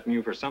you've had it in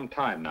you for some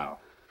time now.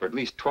 For at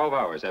least 12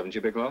 hours, haven't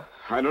you, Bigelow?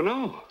 I don't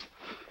know.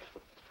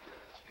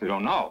 You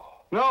don't know?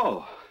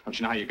 No. Don't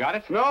you know how you got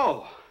it?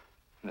 No.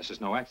 This is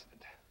no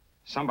accident.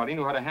 Somebody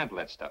knew how to handle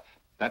that stuff.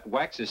 That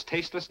wax is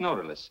tasteless and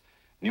odorless.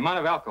 And the amount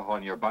of alcohol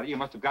in your body, you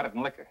must have got it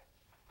in liquor.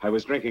 I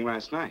was drinking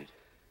last night.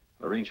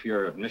 I'll arrange for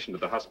your admission to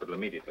the hospital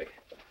immediately.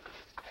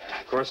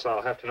 Of course,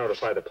 I'll have to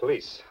notify the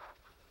police.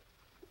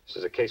 This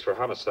is a case for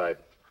homicide.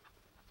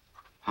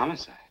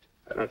 Homicide?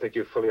 I don't think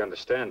you fully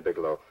understand,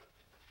 Bigelow.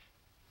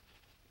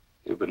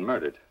 You've been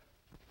murdered.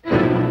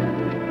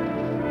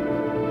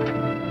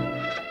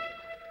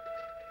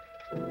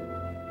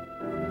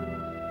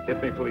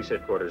 Get me police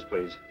headquarters,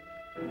 please.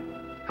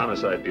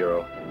 Homicide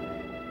Bureau.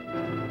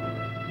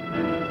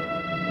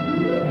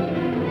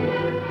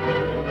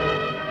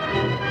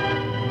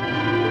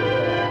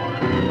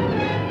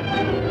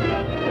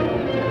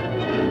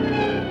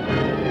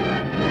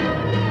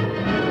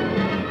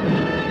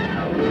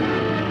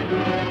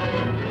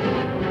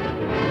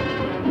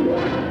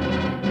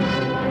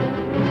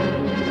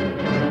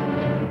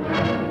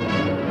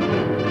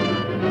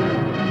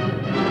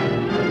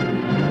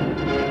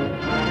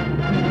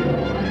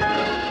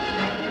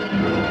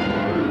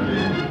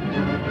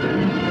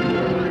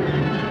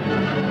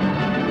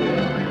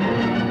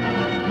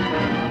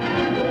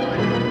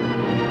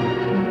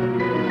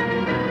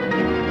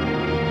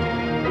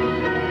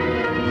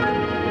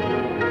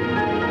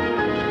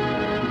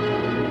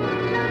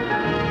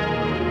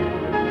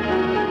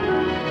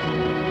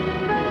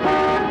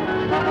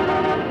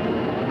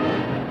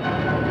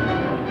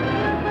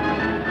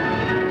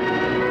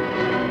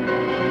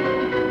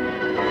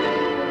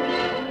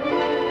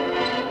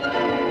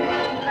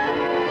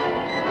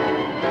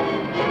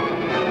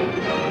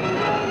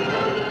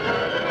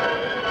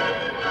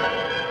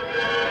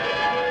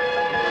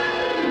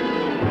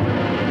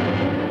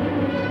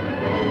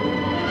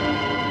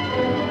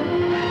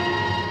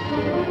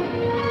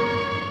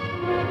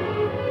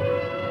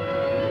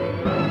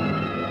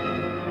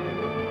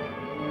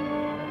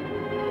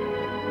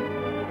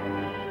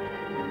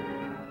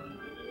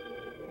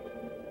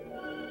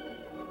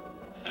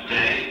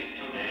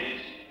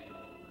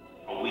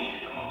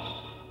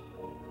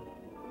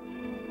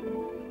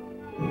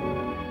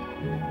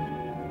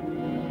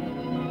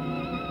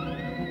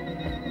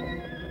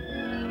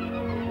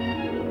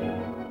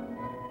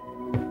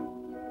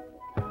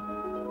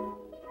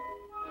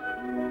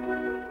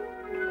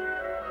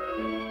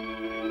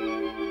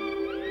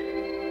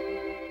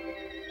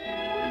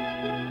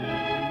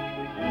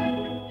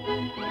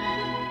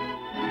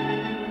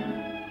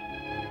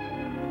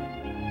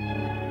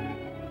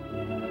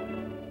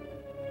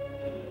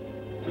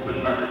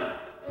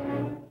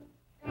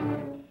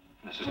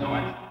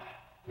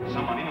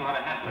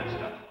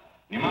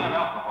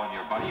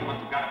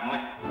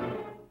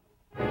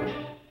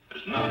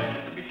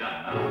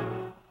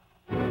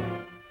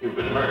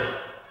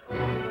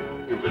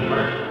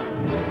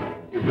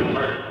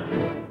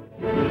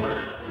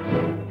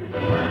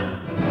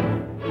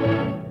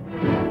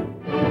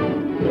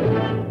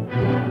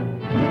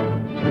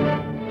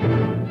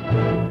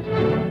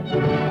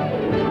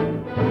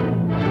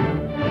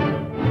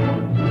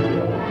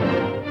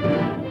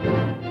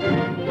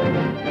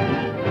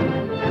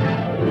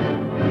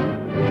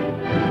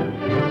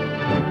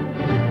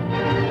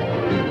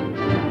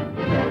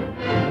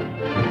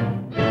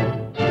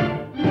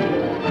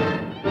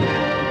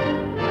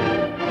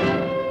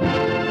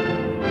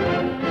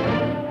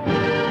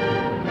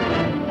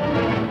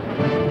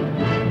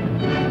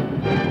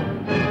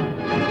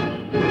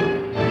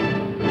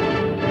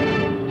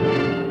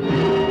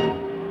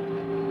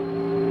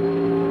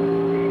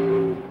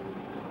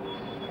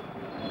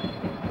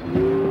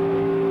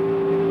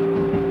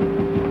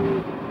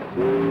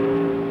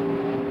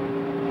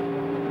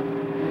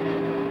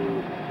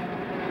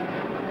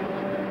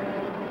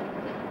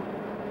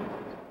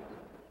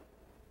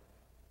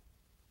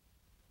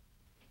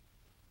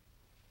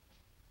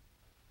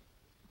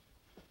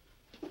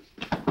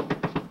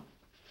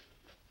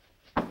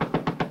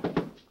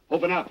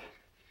 Open up.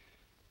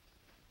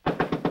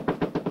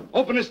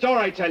 Open this door,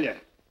 I tell you.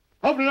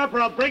 Open it up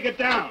or I'll break it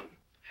down.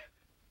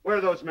 Where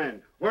are those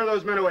men? Where are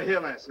those men who were here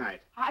last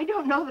night? I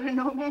don't know. There are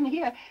no men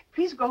here.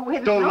 Please go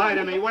away. Don't lie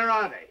to me. Where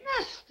are they?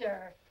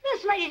 Mister,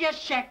 this lady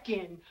just checked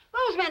in.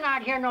 Those men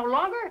aren't here no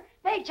longer.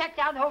 They checked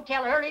out of the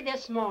hotel early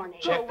this morning.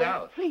 Checked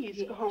out?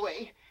 Please go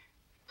away.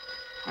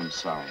 I'm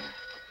sorry.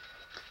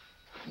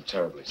 I'm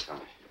terribly sorry.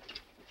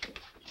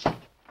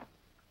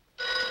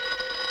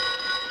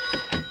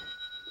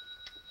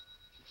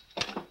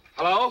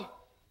 Hello?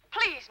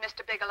 Please,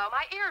 Mr. Bigelow,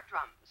 my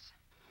eardrums.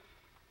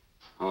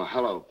 Oh,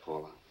 hello,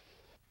 Paula.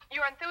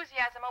 Your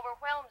enthusiasm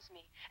overwhelms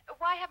me.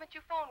 Why haven't you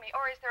phoned me,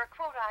 or is there a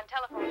quota on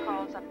telephone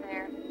calls up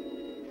there?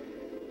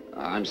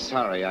 I'm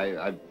sorry.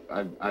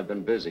 I've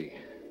been busy.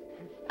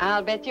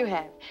 I'll bet you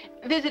have.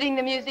 Visiting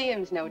the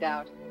museums, no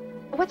doubt.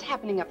 What's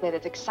happening up there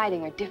that's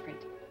exciting or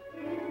different?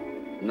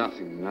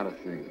 Nothing, not a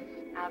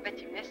thing. I'll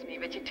bet you miss me,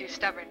 but you're too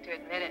stubborn to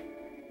admit it.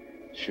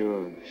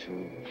 Sure.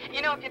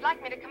 You know, if you'd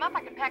like me to come up,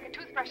 I can pack a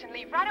toothbrush and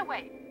leave right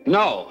away.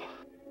 No!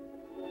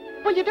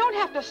 Well, you don't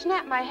have to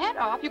snap my head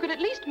off. You could at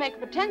least make a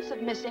pretense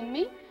of missing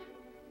me.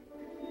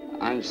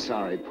 I'm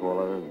sorry,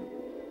 Paula.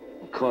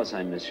 Of course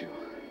I miss you.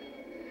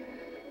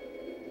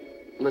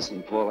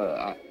 Listen,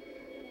 Paula,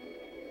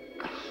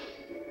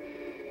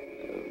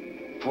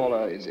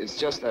 Paula, it's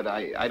just that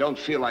I don't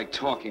feel like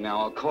talking now.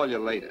 I'll call you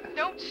later.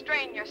 Don't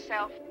strain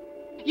yourself.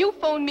 You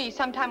phone me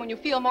sometime when you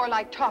feel more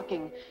like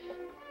talking.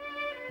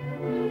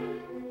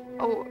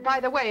 Oh, by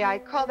the way, I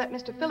called that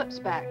Mr. Phillips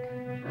back.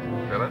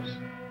 Phillips?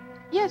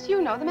 Yes,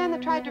 you know, the man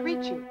that tried to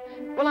reach you.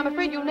 Well, I'm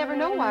afraid you'll never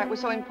know why it was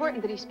so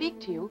important that he speak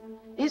to you.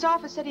 His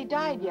office said he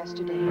died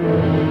yesterday.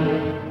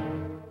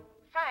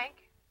 Frank,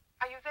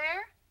 are you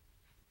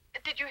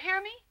there? Did you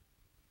hear me?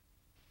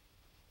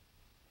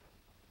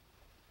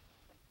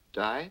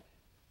 Died?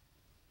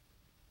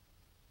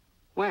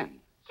 When?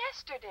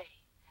 Yesterday.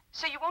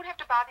 So you won't have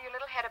to bother your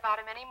little head about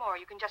him anymore.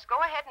 You can just go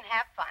ahead and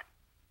have fun.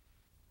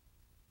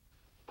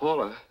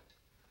 Paula,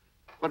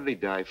 what did he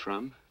die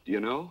from? Do you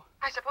know?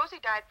 I suppose he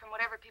died from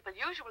whatever people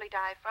usually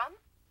die from.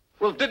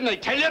 Well, didn't they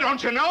tell you?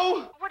 Don't you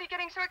know? What are you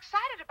getting so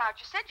excited about?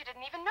 You said you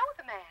didn't even know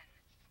the man.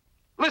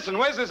 Listen,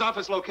 where's his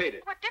office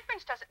located? What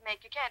difference does it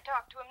make? You can't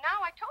talk to him now.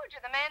 I told you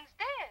the man's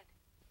dead.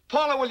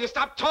 Paula, will you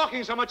stop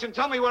talking so much and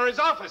tell me where his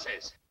office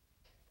is?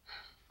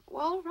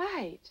 All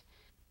right.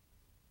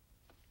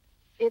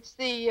 It's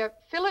the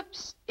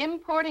Phillips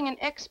Importing and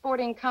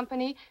Exporting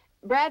Company,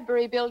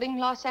 Bradbury Building,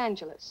 Los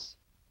Angeles.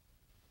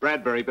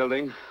 Bradbury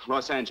Building,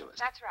 Los Angeles.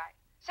 That's right.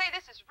 Say,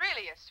 this is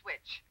really a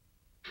switch.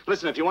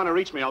 Listen, if you want to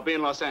reach me, I'll be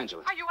in Los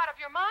Angeles. Are you out of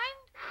your mind?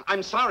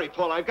 I'm sorry,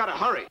 Paula. I've got to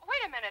hurry.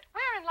 Wait a minute.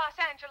 Where in Los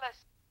Angeles?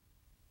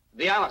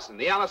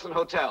 The Allison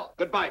Hotel.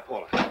 Goodbye,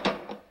 Paula.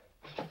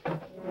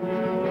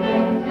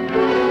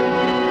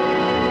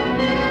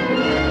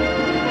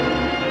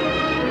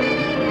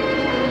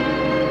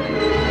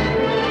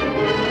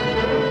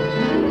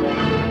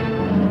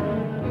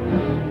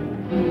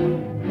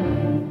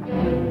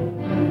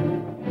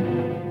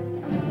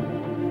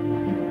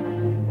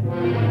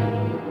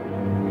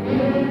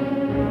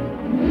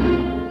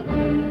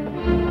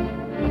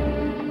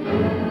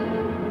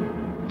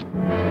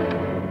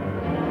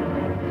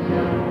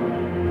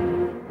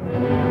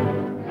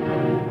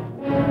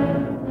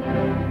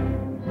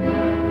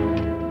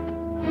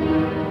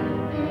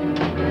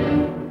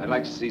 I'd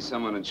like to see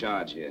someone in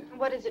charge here.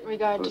 What is it in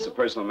regard Well, to? it's a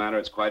personal matter.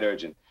 It's quite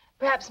urgent.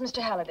 Perhaps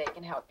Mr. Halliday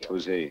can help you.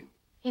 Who's he?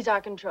 He's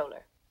our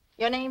controller.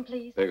 Your name,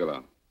 please?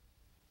 Bigelow.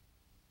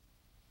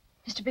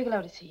 Mr.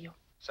 Bigelow to see you.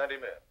 Send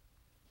him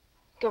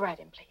in. Go right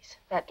in, please.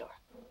 That door.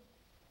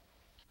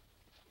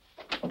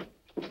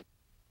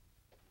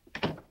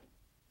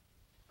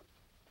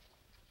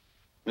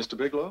 Mr.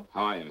 Bigelow?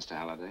 How are you, Mr.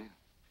 Halliday?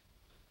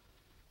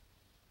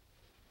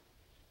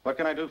 What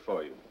can I do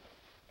for you?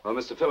 Well,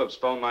 Mr. Phillips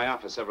phoned my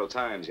office several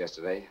times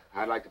yesterday.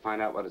 I'd like to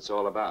find out what it's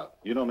all about.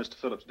 You know Mr.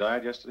 Phillips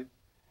died yesterday?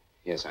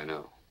 Yes, I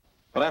know.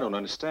 But I don't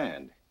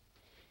understand.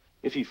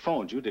 If he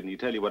phoned you, didn't he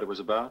tell you what it was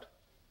about?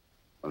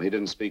 Well, he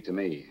didn't speak to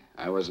me.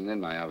 I wasn't in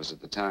my office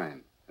at the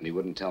time, and he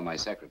wouldn't tell my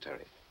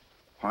secretary.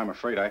 Well, I'm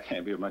afraid I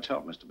can't be of much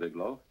help, Mr.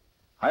 Bigelow.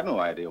 I've no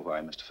idea why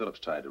Mr. Phillips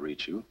tried to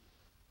reach you.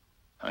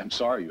 I'm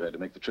sorry you had to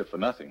make the trip for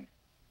nothing.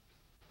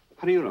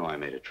 How do you know I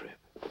made a trip?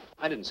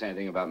 I didn't say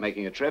anything about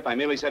making a trip. I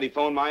merely said he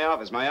phoned my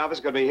office. My office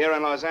could be here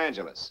in Los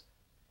Angeles.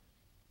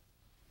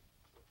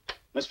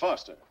 Miss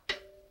Foster,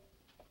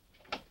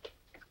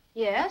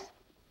 Yes?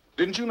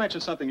 didn't you mention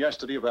something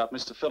yesterday about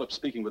Mr. Phillips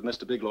speaking with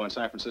Mr. Bigelow in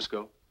San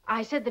Francisco?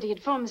 I said that he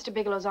had phoned Mr.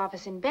 Bigelow's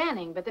office in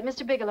Banning, but that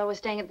Mr. Bigelow was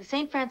staying at the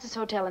St. Francis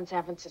Hotel in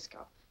San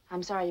Francisco.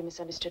 I'm sorry you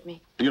misunderstood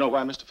me. Do you know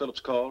why Mr. Phillips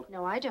called?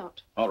 No, I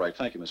don't. All right,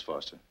 thank you, Miss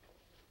Foster.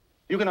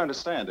 You can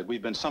understand that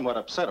we've been somewhat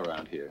upset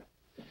around here.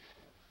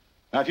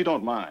 Now, if you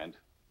don't mind,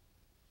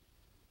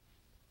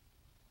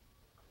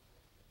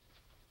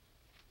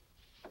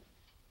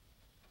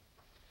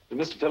 Did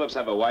Mr. Phillips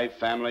have a wife,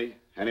 family,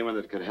 anyone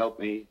that could help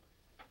me?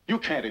 you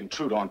can't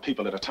intrude on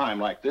people at a time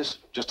like this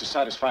just to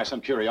satisfy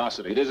some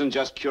curiosity. It isn't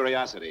just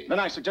curiosity.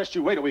 Then I suggest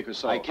you wait a week or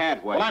so. I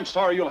can't wait. Well, I'm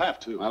sorry you'll have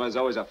to. Well, there's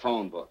always a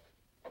phone book.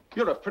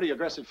 You're a pretty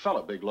aggressive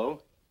fellow,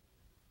 Bigelow.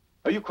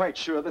 Are you quite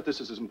sure that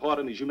this is as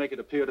important as you make it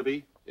appear to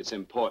be? It's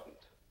important.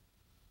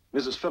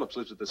 Mrs. Phillips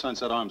lives at the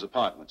Sunset Arms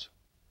Apartments.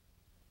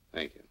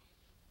 Thank you.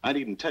 I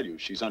needn't tell you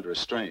she's under a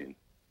strain.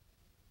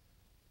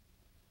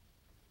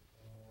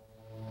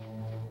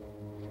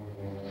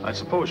 I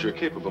suppose you're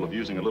capable of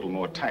using a little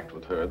more tact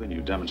with her than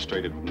you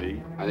demonstrated with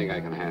me. I think I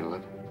can handle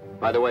it.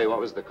 By the way, what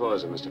was the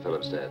cause of Mr.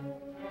 Phillips' death?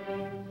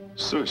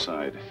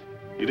 Suicide.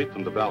 He leaped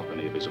from the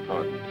balcony of his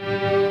apartment.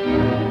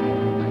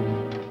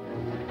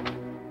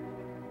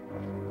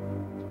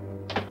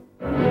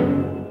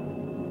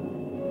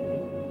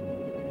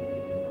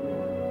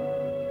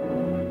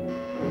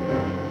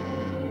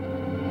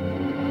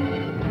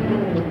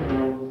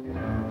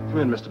 Come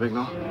in, Mr.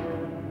 Bigelow.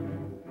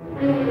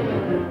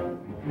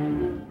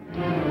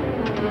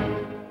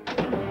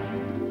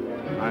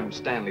 I'm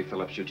Stanley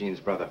Phillips, Eugene's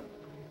brother.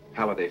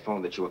 Halliday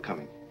phoned that you were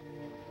coming.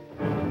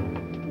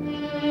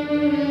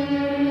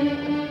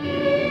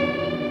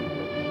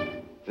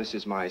 This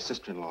is my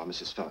sister-in-law,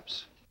 Mrs.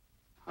 Phillips.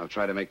 I'll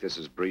try to make this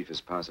as brief as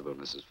possible,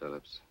 Mrs.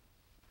 Phillips.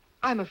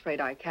 I'm afraid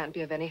I can't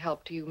be of any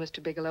help to you,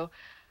 Mr. Bigelow.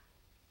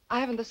 I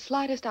haven't the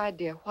slightest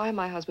idea why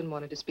my husband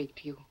wanted to speak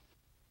to you.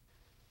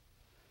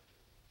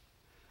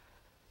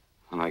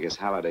 Well, I guess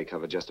Halliday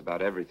covered just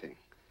about everything.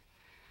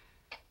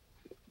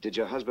 Did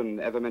your husband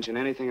ever mention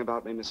anything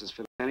about me, Mrs.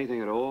 Phillips?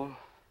 Anything at all?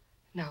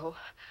 No,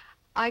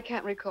 I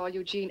can't recall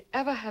Eugene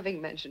ever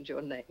having mentioned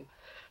your name.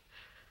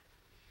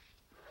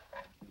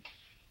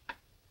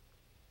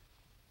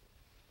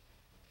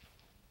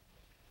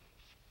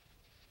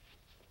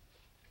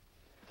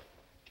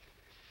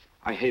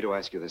 I hate to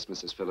ask you this,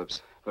 Mrs.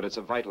 Phillips, but it's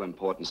of vital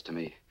importance to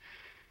me.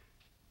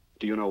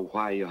 Do you know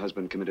why your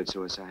husband committed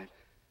suicide?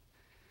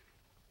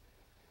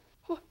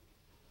 What?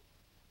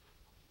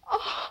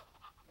 Oh.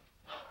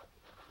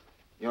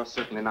 You're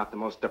certainly not the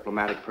most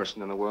diplomatic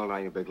person in the world, are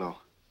you, Bigelow?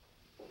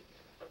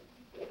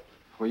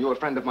 Were you a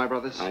friend of my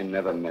brother's? I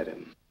never met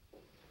him.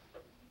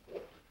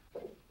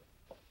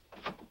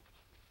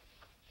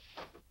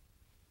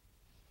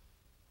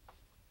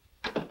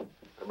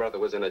 My brother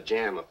was in a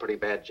jam, a pretty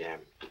bad jam.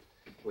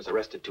 He was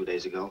arrested 2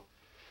 days ago.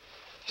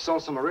 He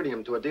sold some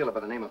iridium to a dealer by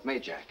the name of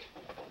Majak.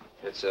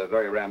 It's a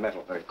very rare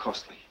metal, very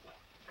costly.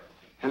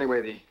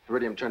 Anyway, the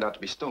iridium turned out to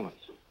be stolen.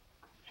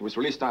 He was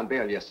released on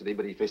bail yesterday,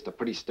 but he faced a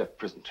pretty stiff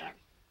prison term.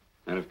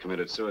 Men have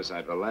committed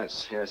suicide for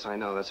less. Yes, I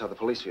know. That's how the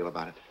police feel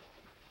about it.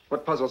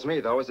 What puzzles me,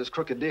 though, is this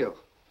crooked deal.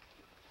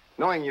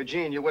 Knowing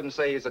Eugene, you wouldn't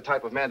say he's the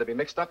type of man to be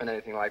mixed up in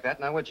anything like that,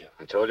 now would you?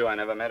 I told you I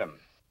never met him.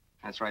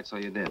 That's right, so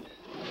you did.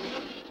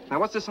 Now,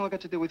 what's this all got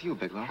to do with you,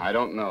 Bigelow? I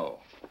don't know.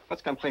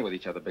 Let's come clean with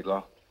each other,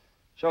 Bigelow.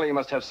 Surely you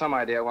must have some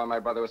idea why my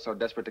brother was so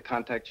desperate to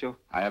contact you.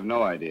 I have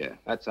no idea.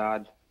 That's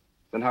odd.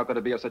 Then how could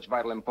it be of such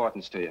vital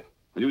importance to you?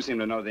 Well, you seem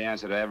to know the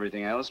answer to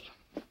everything else.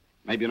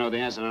 Maybe you know the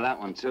answer to that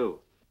one, too.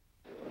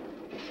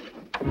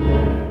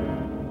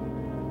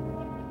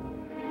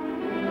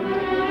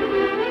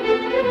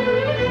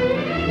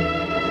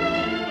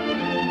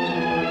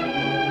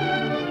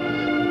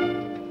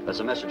 There's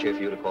a message here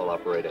for you to call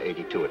operator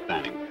 82 at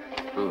Banning.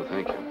 Oh,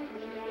 thank you.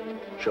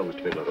 Show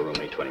Mr. Bigelow to room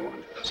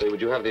 821. Say, would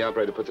you have the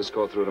operator put this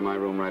call through to my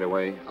room right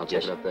away? I'll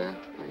take Yes. it up there.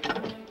 Thank you.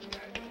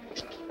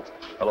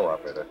 Hello,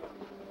 operator.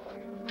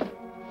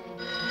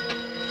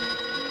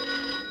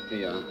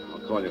 Yeah, I'll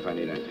call you if I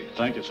need anything.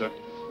 Thank you, sir.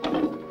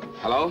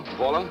 Hello,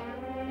 Paula?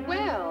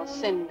 Well,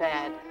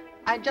 Sinbad,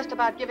 I'd just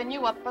about given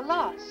you up for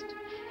lost.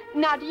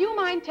 Now, do you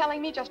mind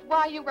telling me just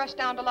why you rushed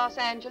down to Los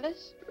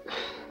Angeles?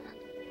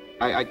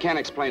 I can't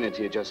explain it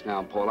to you just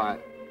now, Paula.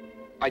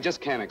 I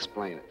just can't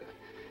explain it.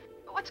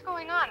 What's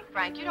going on,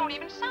 Frank? You don't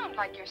even sound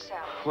like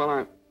yourself. Well,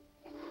 I'm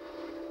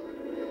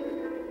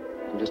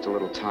just a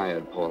little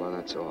tired, Paula,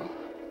 that's all.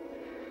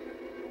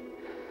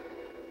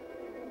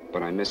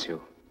 But I miss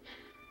you.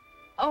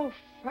 Oh,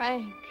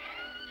 Frank.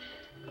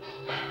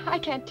 I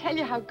can't tell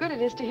you how good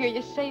it is to hear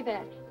you say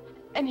that.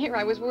 And here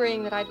I was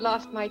worrying that I'd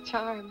lost my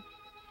charm.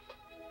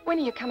 When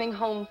are you coming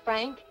home,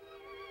 Frank?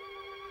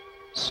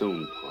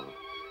 Soon, Paula.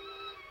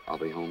 I'll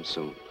be home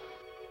soon.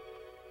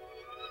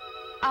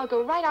 I'll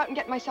go right out and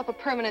get myself a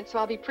permanent so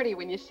I'll be pretty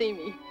when you see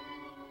me.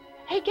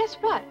 Hey, guess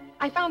what?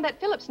 I found that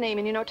Phillips name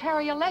in your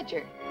notarial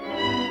ledger.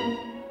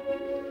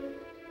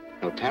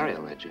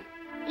 Notarial ledger?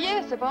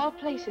 Yes, of all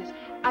places.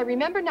 I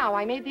remember now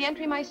I made the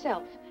entry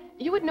myself.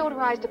 You had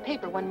notarized a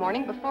paper one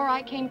morning before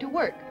I came to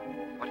work.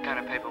 What kind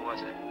of paper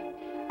was it?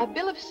 A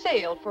bill of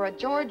sale for a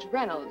George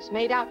Reynolds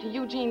made out to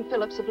Eugene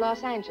Phillips of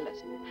Los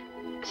Angeles.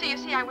 So you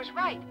see, I was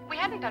right. We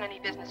hadn't done any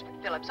business with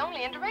Phillips,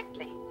 only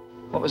indirectly.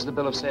 What was the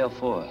bill of sale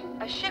for?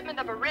 A shipment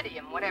of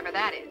iridium, whatever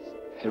that is.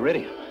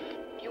 Iridium.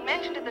 You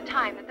mentioned at the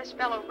time that this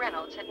fellow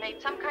Reynolds had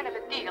made some kind of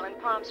a deal in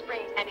Palm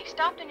Springs, and he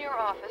stopped in your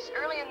office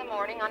early in the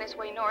morning on his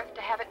way north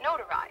to have it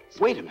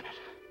notarized. Wait a minute.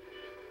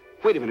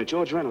 Wait a minute,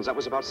 George Reynolds. That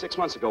was about 6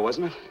 months ago,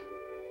 wasn't it?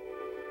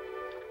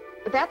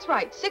 That's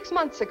right, 6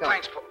 months ago.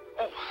 Thanks, Paul.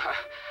 Oh,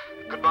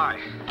 goodbye.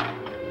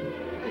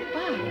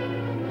 Goodbye.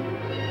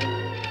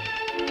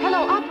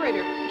 Hello,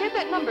 operator. Get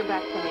that number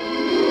back for me.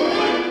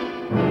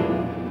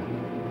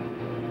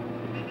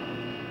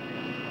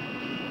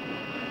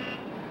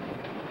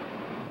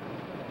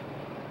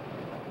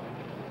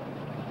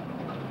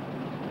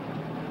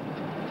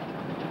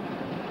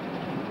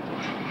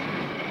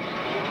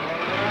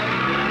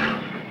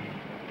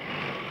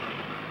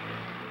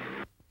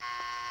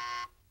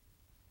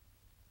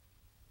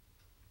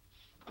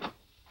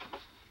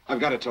 I've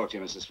got to talk to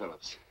you, Mrs.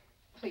 Phillips.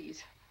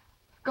 Please,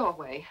 go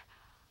away.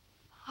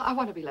 I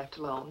want to be left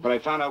alone. But I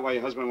found out why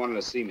your husband wanted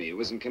to see me. It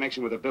was in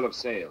connection with a bill of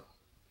sale.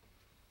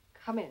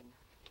 Come in.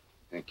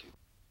 Thank you.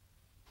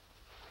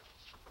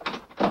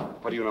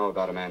 What do you know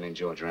about a man named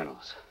George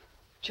Reynolds?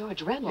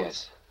 George Reynolds?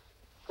 Yes.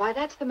 Why,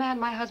 that's the man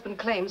my husband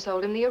claims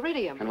sold him the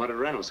iridium. And what did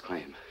Reynolds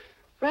claim?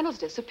 Reynolds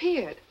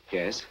disappeared.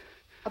 Yes?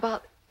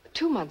 About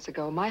 2 months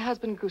ago, my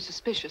husband grew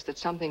suspicious that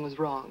something was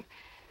wrong.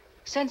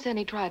 Since then,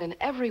 he tried in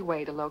every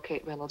way to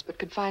locate Reynolds, but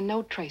could find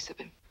no trace of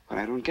him. But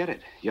I don't get it.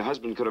 Your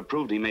husband could have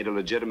proved he made a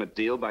legitimate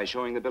deal by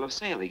showing the bill of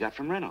sale he got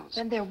from Reynolds.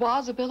 Then there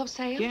was a bill of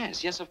sale?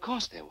 Yes, of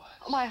course there was.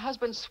 My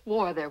husband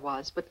swore there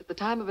was, but at the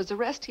time of his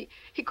arrest,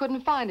 he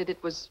couldn't find it.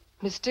 It was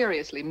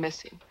mysteriously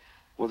missing.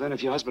 Well, then,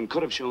 if your husband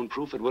could have shown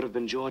proof, it would have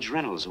been George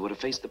Reynolds who would have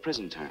faced the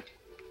prison term.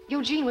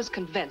 Eugene was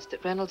convinced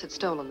that Reynolds had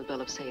stolen the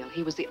bill of sale.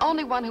 He was the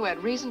only one who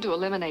had reason to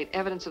eliminate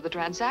evidence of the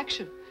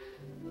transaction.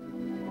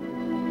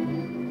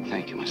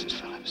 Thank you, Mrs.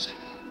 Phillips.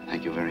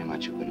 Thank you very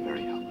much. You've been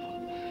very helpful.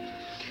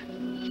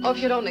 Oh, if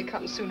you'd only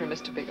come sooner,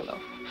 Mr. Bigelow.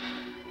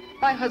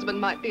 My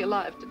husband might be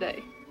alive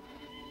today.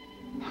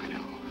 I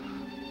know.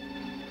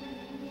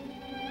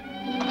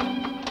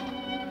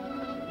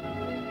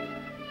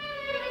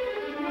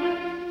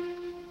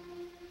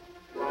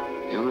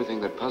 The only thing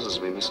thing that puzzles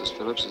me, Mrs.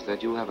 Phillips, is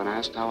that you haven't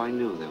asked how I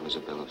knew there was a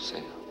bill of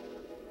sale.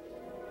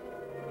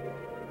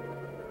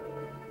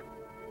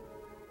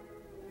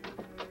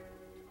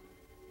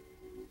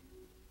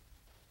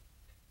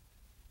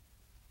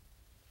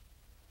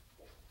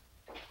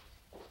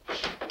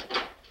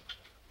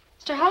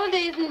 Mr.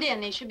 Holliday isn't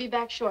in. He should be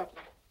back shortly.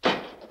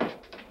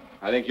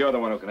 I think you're the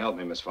one who can help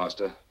me, Miss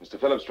Foster. Mr.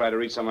 Phillips tried to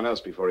reach someone else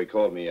before he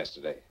called me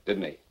yesterday,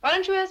 didn't he? Why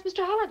don't you ask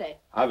Mr. Holliday?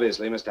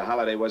 Obviously, Mr.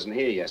 Holliday wasn't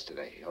here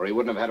yesterday, or he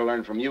wouldn't have had to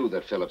learn from you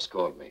that Phillips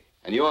called me.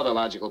 And you're the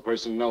logical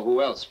person to know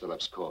who else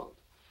Phillips called.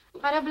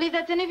 I don't believe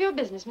that's any of your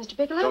business, Mr.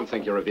 Bigelow. Don't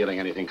think you're revealing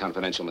anything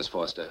confidential, Miss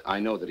Foster.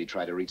 I know that he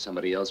tried to reach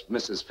somebody else.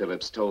 Mrs.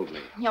 Phillips told me.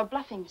 You're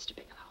bluffing, Mr.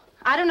 Bigelow.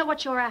 I don't know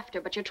what you're after,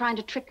 but you're trying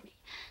to trick me.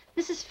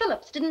 Mrs.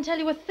 Phillips didn't tell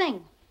you a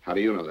thing. How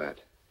do you know that?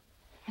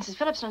 Mrs.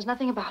 Phillips knows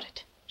nothing about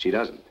it. She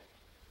doesn't.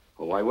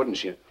 Well, why wouldn't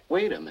she?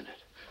 Wait a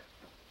minute.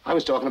 I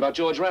was talking about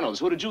George Reynolds.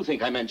 Who did you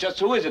think I meant? Just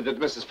who is it that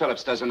Mrs.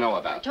 Phillips doesn't know I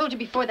about? told you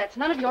before, that's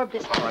none of your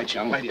business. All right,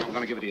 young lady, I'm going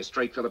to give it to you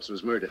straight. Phillips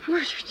was murdered.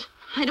 Murdered?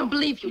 I don't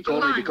believe you. He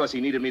told me because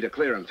he needed me to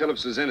clear him.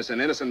 Phillips was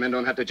innocent. Innocent men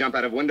don't have to jump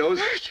out of windows.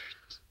 Murdered?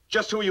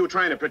 Just who are you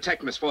trying to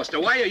protect, Miss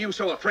Foster? Why are you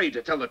so afraid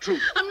to tell the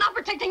truth? I'm not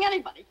protecting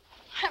anybody.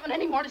 I haven't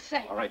any more to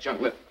say. All right,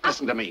 young,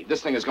 listen to me.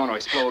 This thing is going to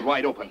explode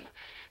wide open.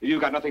 If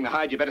you've got nothing to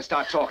hide, you better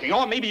start talking.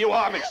 Or maybe you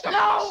are mixed up.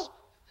 No!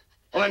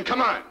 Well, then,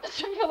 come on.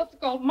 Mr. Phillips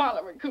called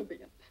Marla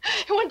Rakubian.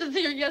 He went to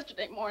see her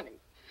yesterday morning.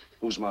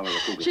 Who's Marla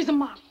Rakubian? She's a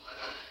model.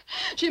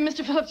 She and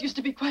Mr. Phillips used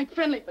to be quite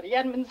friendly, but he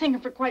hadn't been seeing her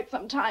for quite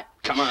some time.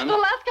 Come on. For the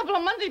last couple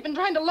of months, he'd been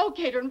trying to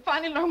locate her and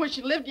finally learn where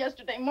she lived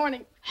yesterday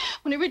morning.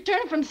 When he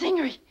returned from seeing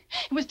her, he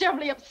was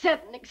terribly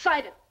upset and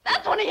excited.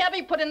 That's when he had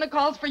me put in the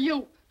calls for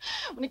you.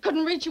 When he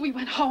couldn't reach you, he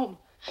went home.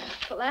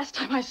 The last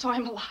time I saw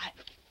him alive.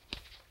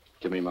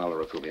 Give me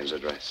Marla Rakubian's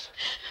address.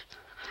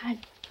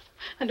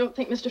 I don't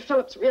think Mr.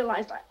 Phillips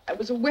realized I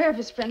was aware of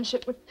his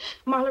friendship with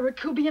Marla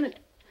Rakubian, and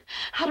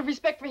out of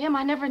respect for him,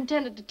 I never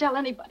intended to tell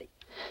anybody.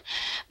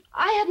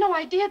 I had no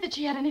idea that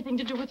she had anything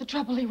to do with the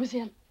trouble he was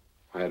in.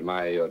 I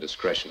admire your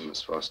discretion,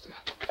 Miss Foster.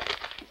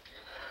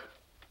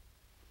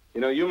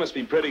 You know, you must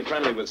be pretty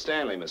friendly with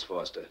Stanley, Miss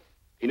Foster.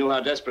 He knew how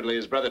desperately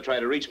his brother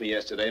tried to reach me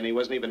yesterday, and he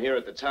wasn't even here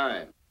at the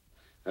time.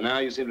 And now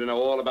you seem to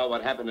know all about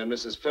what happened in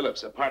Mrs.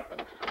 Phillips'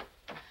 apartment.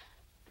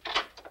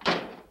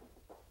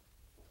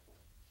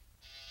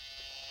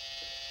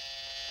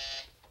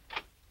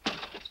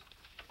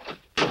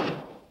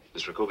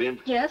 Miss Rakubian?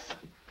 Yes?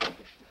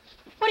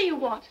 What do you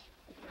want?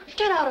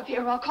 Get out of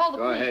here or I'll call the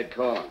police. Go ahead,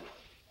 call him.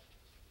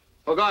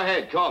 Well, go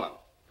ahead, call him.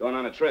 Going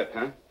on a trip,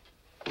 huh?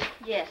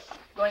 Yes,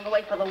 going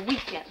away for the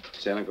weekend.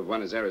 Sailing for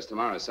Buenos Aires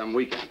tomorrow, some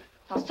weekend.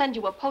 I'll send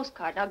you a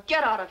postcard. Now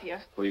get out of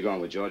here. Who are you going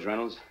with, George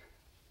Reynolds?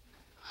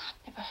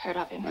 Never heard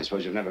of him. I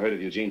suppose you've never heard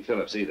of Eugene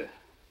Phillips either.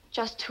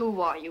 Just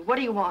who are you? What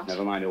do you want?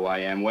 Never mind who I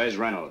am. Where's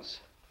Reynolds?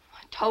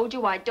 I told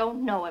you I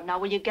don't know him. Now,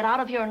 will you get out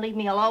of here and leave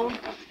me alone?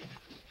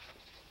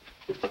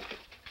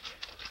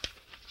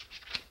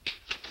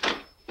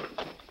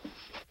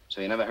 So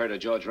you never heard of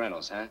George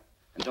Reynolds, huh?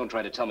 And don't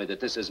try to tell me that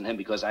this isn't him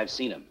because I've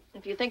seen him.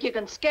 If you think you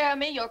can scare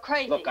me, you're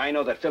crazy. Look, I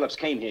know that Phillips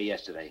came here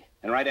yesterday.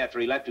 And right after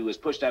he left, he was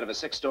pushed out of a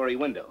 6-story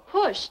window.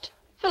 Pushed?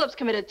 Phillips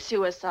committed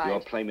suicide. Your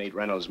playmate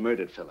Reynolds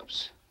murdered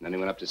Phillips. And then he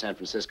went up to San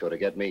Francisco to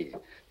get me.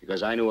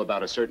 Because I knew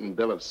about a certain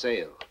bill of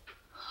sale.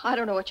 I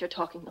don't know what you're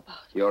talking about.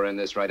 You're in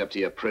this right up to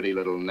your pretty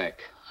little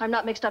neck. I'm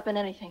not mixed up in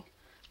anything.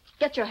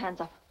 Get your hands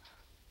up.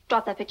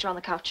 Drop that picture on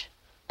the couch.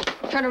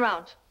 Turn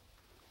around.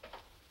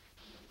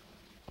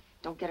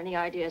 Don't get any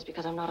ideas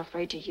because I'm not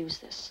afraid to use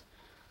this.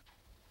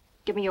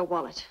 Give me your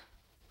wallet.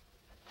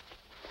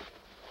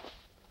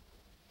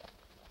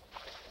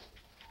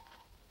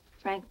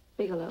 Frank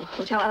Bigelow,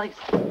 Hotel Alex.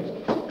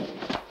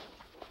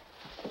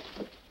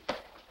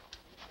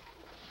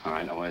 All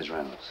right, now where's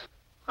Reynolds?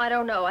 I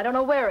don't know. I don't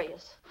know where he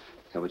is.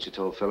 Is that what you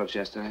told Phillips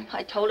yesterday?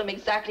 I told him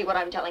exactly what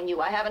I'm telling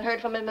you. I haven't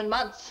heard from him in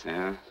months.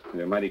 Yeah?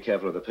 You're mighty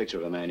careful of the picture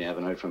of a man you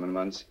haven't heard from in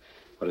months.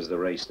 What does the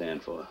Ray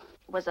stand for?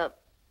 It was a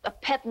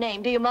pet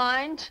name. Do you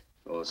mind?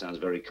 Oh, it sounds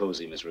very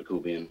cozy, Miss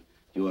Rakubian.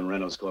 You and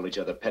Reynolds call each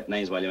other pet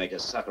names while you make a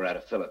sucker out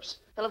of Phillips.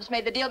 Phillips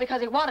made the deal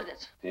because he wanted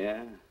it.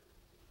 Yeah?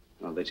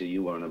 I'll bet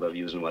you weren't above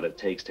using what it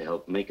takes to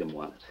help make him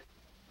want it.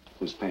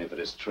 Who's paying for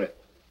this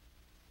trip?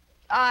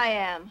 I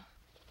am.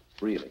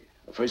 Really?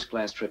 A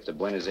first-class trip to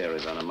Buenos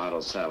Aires on a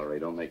model salary.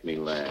 Don't make me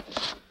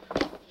laugh.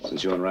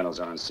 Since you and Reynolds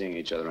aren't seeing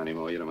each other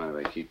anymore, you don't mind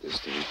if I keep this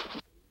to you.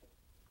 If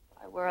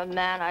I were a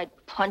man, I'd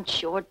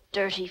punch your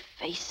dirty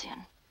face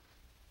in.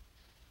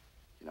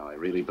 You know, I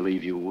really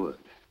believe you would.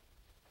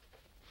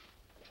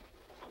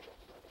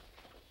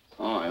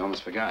 Oh, I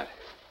almost forgot.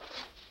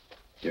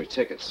 Your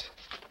tickets.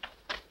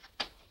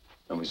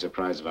 Don't be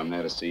surprised if I'm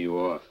there to see you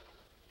off.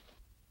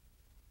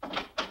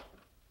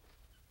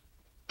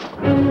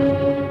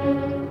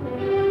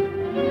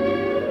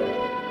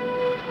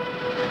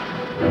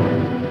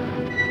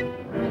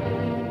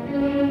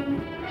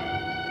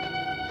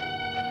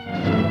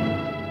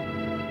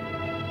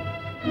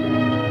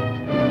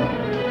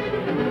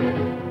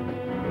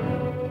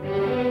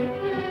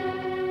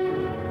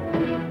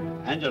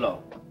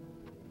 Angelo.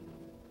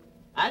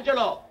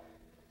 Angelo!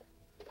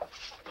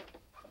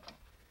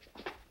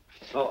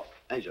 Oh,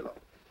 Angelo.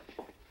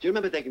 Do you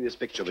remember taking this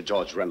picture of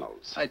George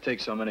Reynolds? I take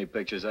so many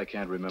pictures, I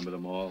can't remember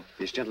them all.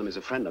 This gentleman is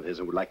a friend of his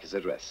and would like his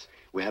address.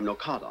 We have no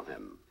card on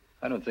him.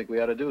 I don't think we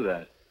ought to do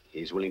that.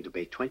 He's willing to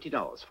pay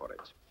 $20 for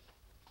it.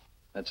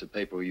 That's the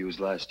paper we used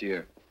last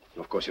year.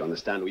 Of course, you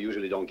understand, we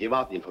usually don't give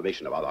out the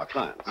information about our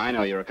clients. I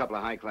know, you're a couple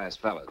of high-class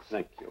fellas.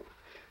 Thank you.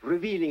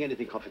 Revealing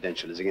anything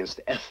confidential is against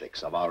the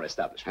ethics of our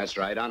establishment. That's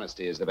right.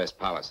 Honesty is the best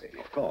policy.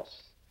 Of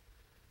course.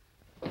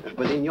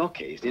 But in your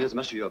case,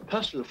 inasmuch as you're a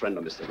personal friend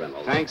of Mr.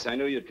 Reynolds... Thanks. I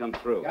knew you'd come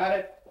through. Got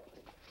it.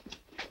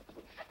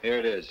 Here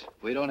it is.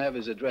 We don't have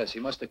his address. He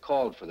must have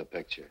called for the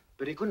picture.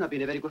 But he couldn't have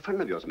been a very good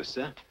friend of yours,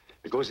 mister,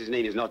 because his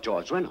name is not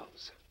George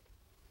Reynolds.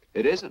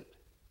 It isn't?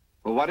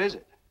 Well, what is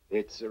it?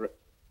 It's a...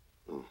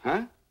 Oh.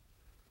 Huh?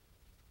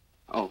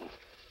 Oh.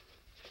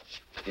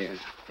 Here.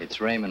 It's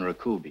Raymond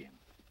Rakubian.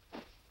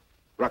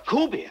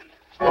 Rakubian?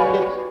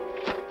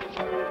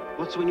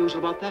 What's so unusual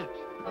about that?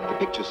 The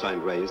picture's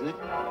signed Ray, isn't it?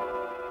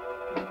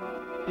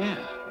 Yeah.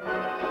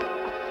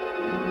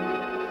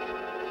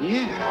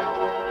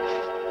 Yeah.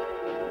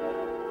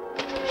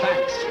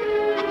 Thanks.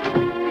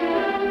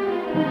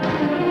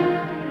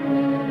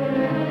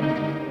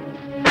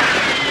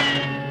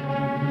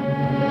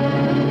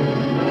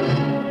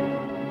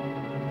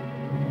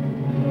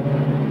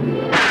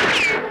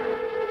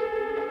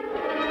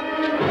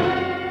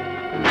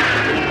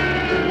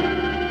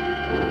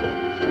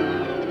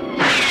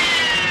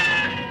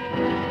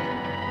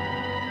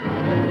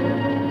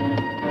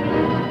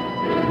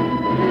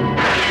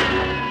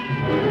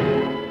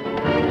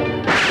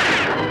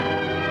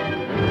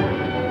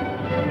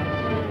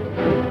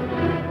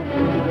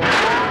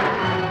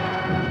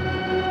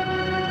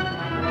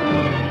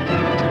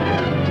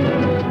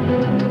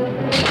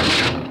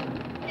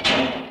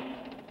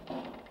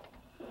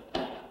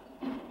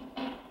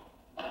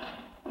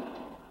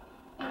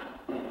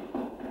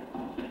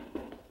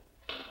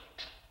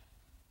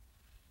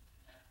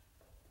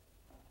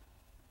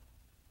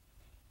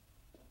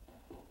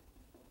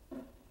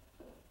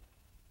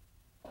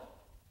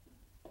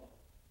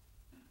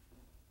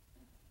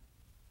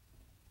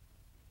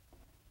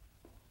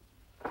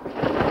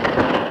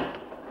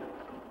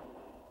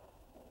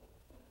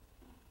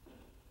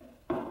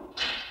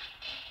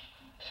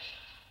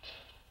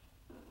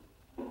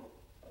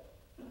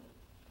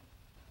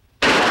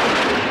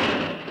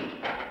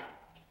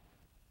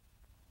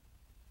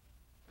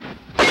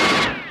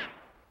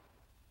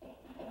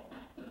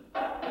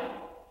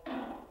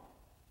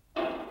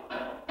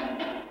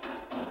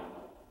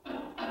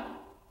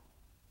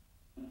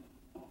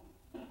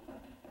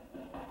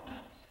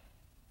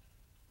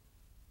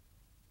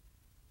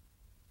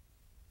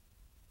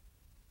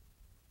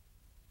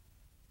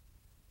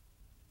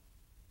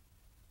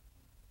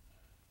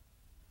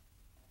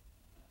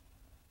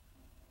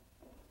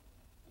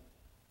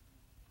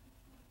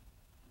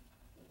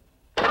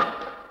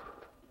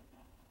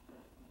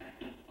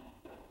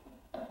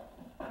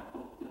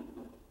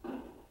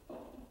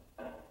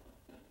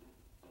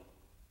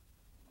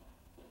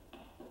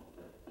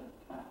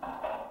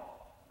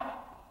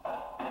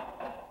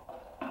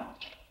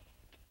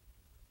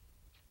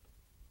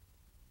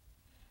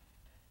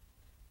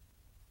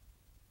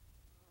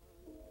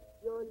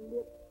 Your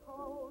lips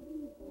called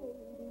me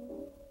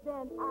baby,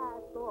 then I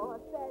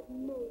thought that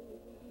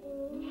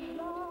maybe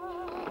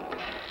love.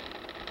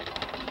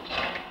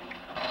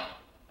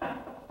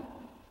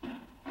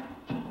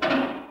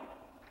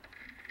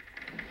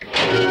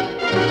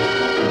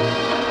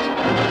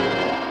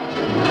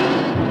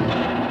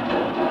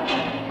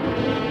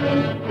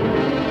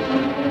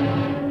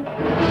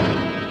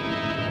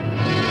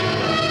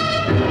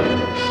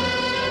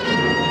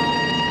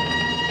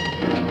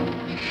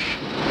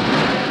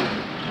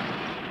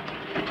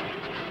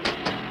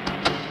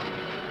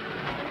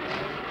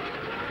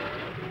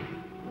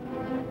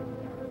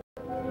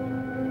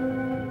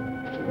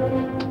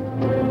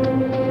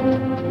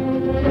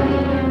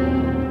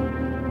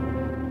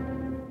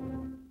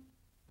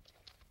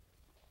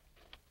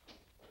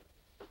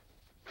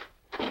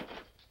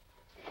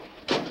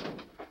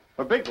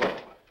 Bigelow,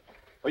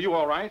 are you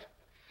all right?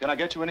 Can I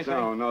get you anything?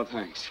 No,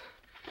 thanks.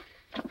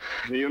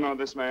 Do you know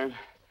this man?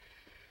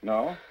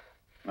 No.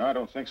 No, I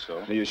don't think so.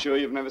 Are you sure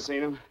you've never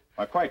seen him?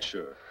 I'm quite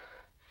sure.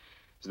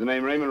 Does the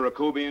name Raymond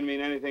Rakubian mean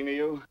anything to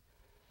you?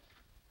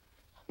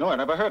 No, I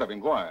never heard of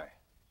him. Why?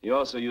 He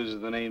also uses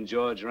the name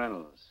George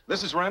Reynolds.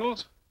 This is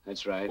Reynolds?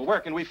 That's right. Well, where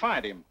can we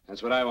find him?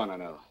 That's what I want to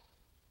know.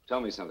 Tell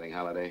me something,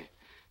 Halliday.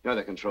 You're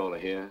the controller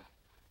here.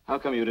 How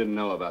come you didn't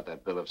know about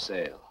that bill of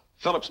sale?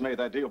 Phillips made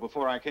that deal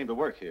before I came to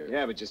work here.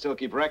 Yeah, but you still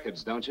keep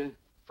records, don't you?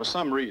 For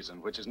some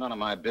reason, which is none of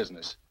my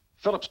business,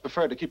 Phillips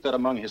preferred to keep that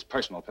among his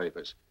personal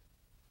papers.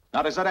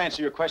 Now, does that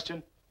answer your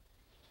question?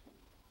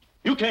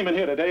 You came in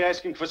here today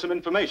asking for some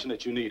information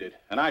that you needed,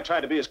 and I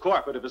tried to be as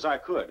cooperative as I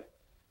could.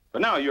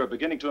 But now you're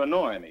beginning to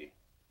annoy me.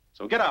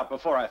 So get out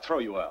before I throw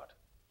you out.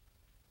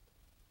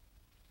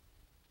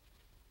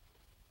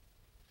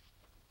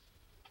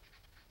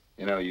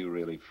 You know, you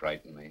really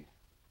frighten me.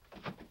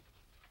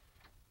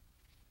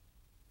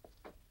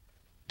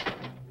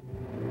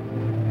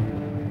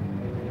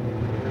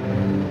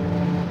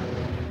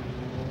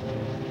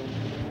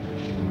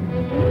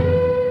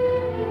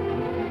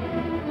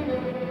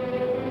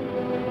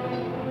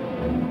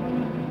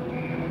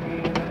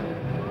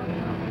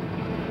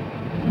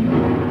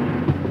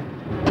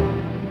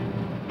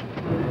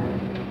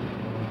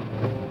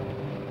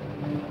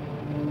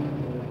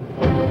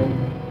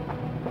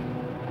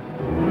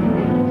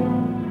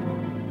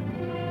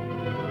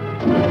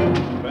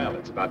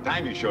 About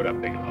time you showed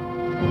up, Bigelow.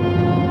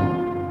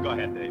 Go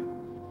ahead, Dave.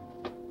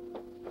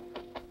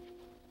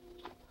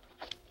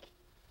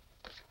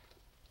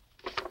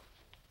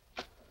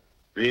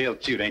 Real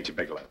cute, ain't you,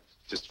 Bigelow?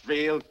 Just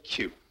real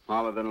cute.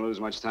 Paula didn't lose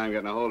much time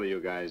getting a hold of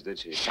you guys, did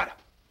she? Shut up.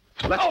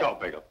 Let's go,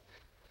 Bigelow.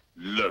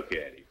 Look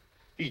at him.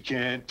 He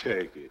can't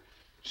take it.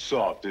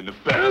 Soft in the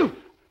back.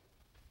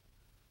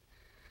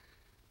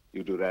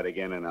 You do that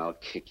again and I'll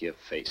kick your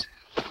face.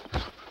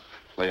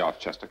 Lay off,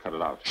 Chester. Cut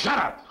it out. Shut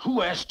up!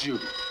 Who asked you?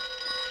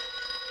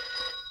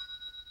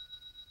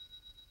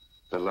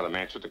 Better let him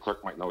answer. The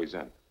clerk might know he's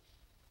in.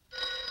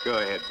 Go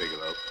ahead,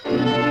 Bigelow.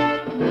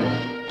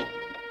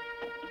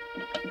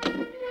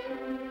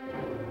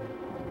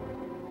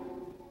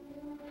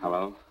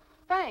 Hello?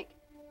 Frank.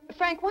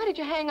 Frank, why did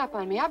you hang up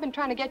on me? I've been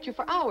trying to get you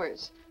for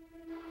hours.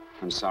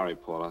 I'm sorry,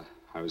 Paula.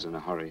 I was in a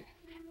hurry.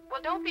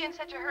 Well, don't be in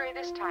such a hurry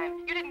this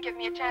time. You didn't give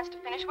me a chance to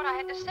finish what I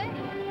had to say.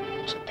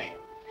 What's the name?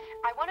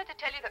 I wanted to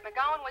tell you that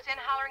McGowan was in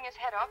hollering his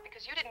head off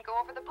because you didn't go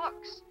over the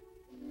books.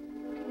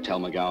 Tell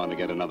McGowan to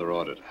get another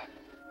auditor.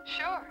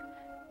 Sure.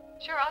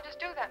 Sure, I'll just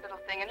do that little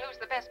thing and lose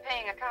the best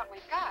paying account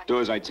we've got. Do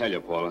as I tell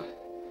you, Paula.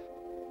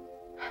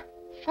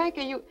 Frank,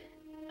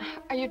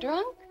 are you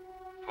drunk?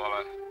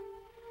 Paula,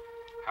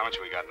 how much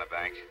we got in the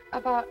bank?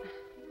 About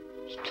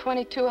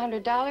 $2,200. Draw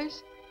it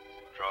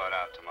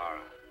out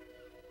tomorrow.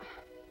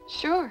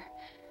 Sure.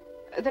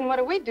 Then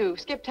what do?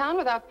 Skip town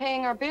without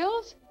paying our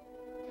bills?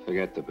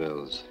 Forget the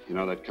bills. You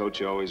know that coat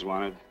you always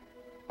wanted?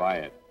 Buy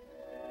it.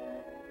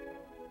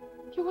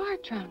 You are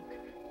drunk.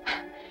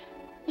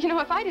 You know,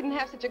 if I didn't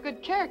have such a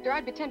good character,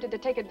 I'd be tempted to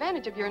take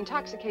advantage of your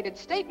intoxicated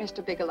state,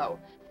 Mr. Bigelow.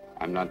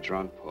 I'm not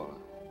drunk, Paula.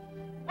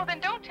 Well, then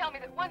don't tell me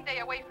that one day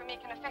away from me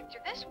can affect you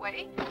this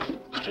way.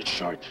 Cut it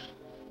short.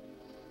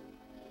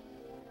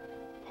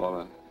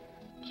 Paula,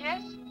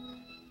 Yes?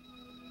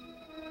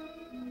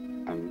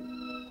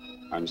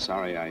 I'm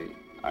sorry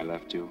I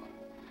left you.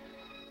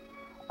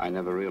 I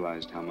never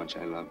realized how much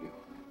I love you.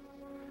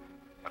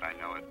 But I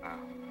know it now.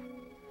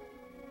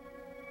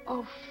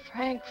 Oh,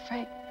 Frank,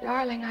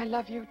 darling, I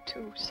love you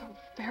too so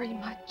very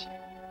much.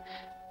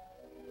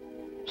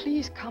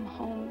 Please come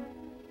home.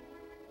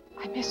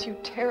 I miss you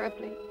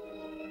terribly.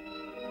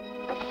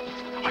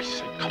 I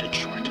said cut it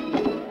short.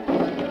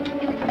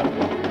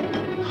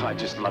 I'd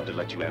just love to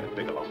let you have it,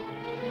 Bigelow.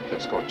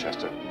 Let's go,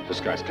 Chester. This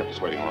guy's kept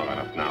us waiting long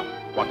enough now.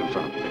 Walk in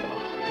front of me,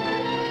 Bigelow.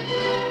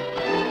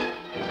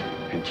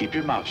 And keep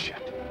your mouth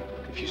shut.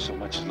 If you so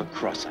much as look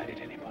cross-eyed at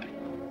anybody,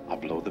 I'll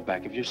blow the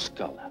back of your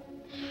skull out.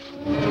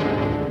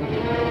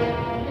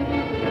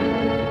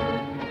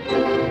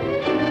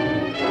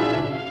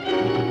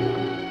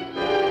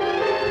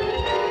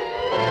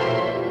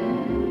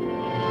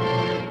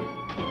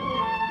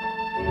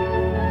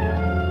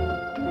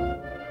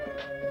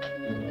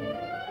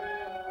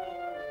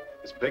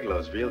 This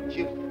Bigelow's real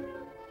cute.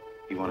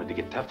 He wanted to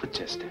get tough with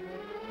Chester.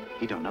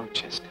 He don't know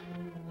Chester.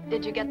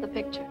 Did you get the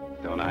picture?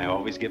 Don't I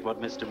always get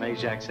what Mr.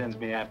 Majak sends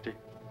me after?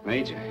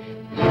 Majak?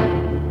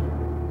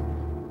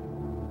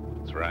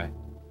 That's right.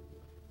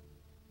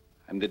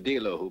 I'm the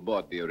dealer who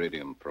bought the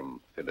iridium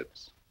from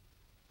Phillips.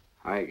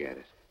 I get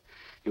it.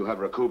 You have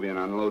Rakubian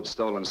unload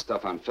stolen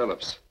stuff on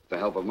Phillips with the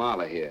help of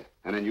Marla here,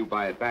 and then you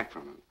buy it back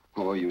from him.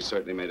 Oh, you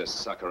certainly made a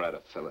sucker out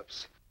of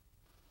Phillips.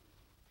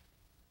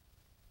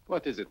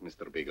 What is it,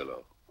 Mr.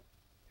 Bigelow?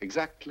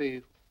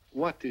 Exactly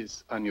what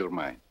is on your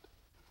mind?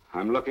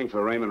 I'm looking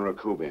for Raymond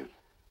Rakubian.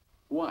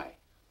 Why?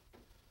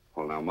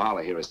 Well, now,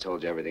 Marla here has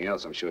told you everything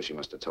else. I'm sure she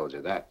must have told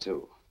you that,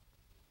 too.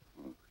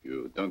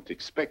 You don't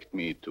expect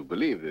me to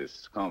believe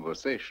this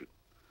conversation.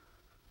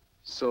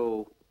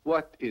 So,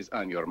 what is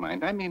on your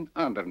mind? I mean,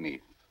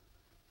 underneath.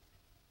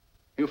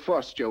 You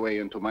forced your way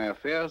into my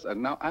affairs,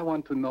 and now I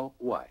want to know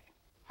why.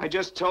 I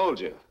just told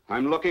you.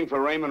 I'm looking for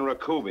Raymond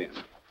Rakubian.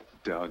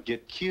 Don't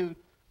get cute.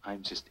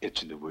 I'm just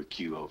itching to work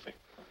you over.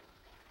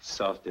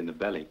 Soft in the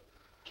belly.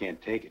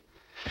 Can't take it.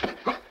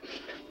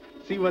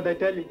 See what I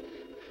tell you?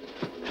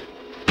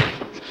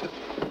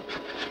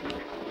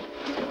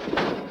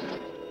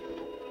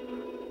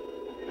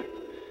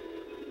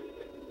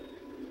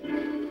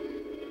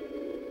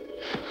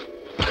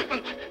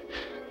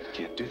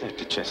 Can't do that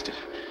to Chester.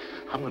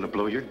 I'm gonna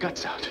blow your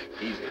guts out.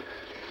 Easy.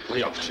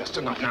 Lay off,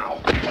 Chester, not now.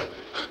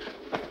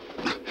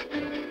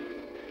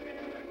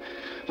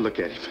 Look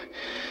at him.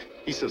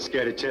 He's so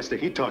scared of Chester,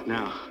 he'd talk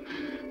now.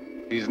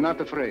 He's not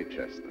afraid,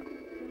 Chester.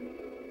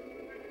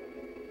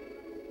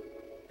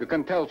 You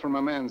can tell from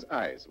a man's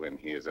eyes when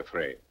he is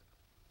afraid.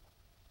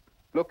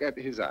 Look at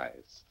his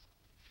eyes.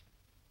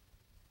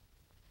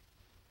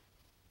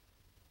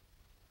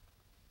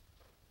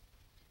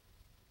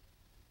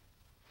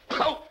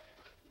 Oh!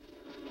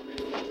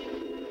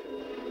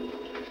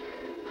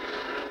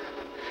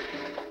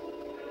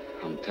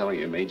 I'm telling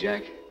you,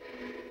 Majak,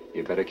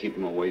 you better keep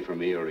him away from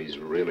me or he's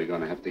really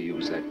gonna have to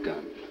use that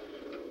gun.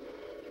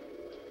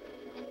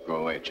 Go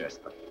away,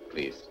 Chester,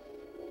 please.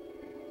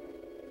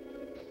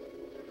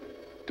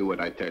 Do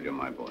what I tell you,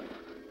 my boy.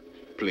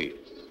 Please.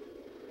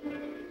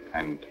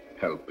 And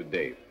help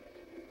Dave.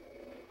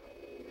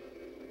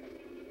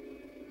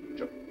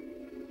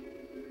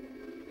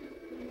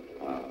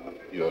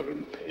 You're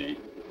in pain.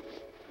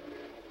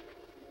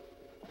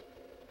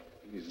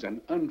 He's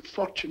an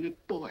unfortunate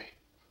boy.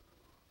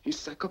 He's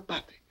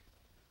psychopathic.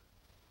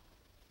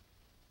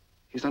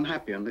 He's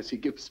unhappy unless he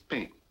gives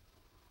pain.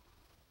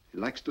 He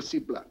likes to see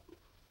blood.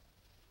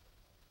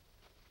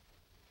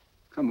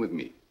 Come with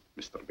me,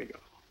 Mr. Bigelow.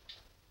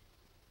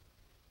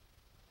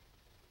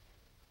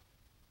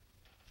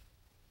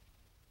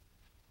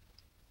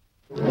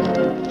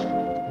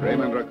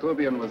 Raymond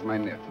Rakobian was my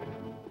nephew.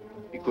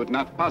 He could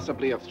not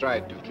possibly have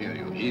tried to kill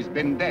you. He's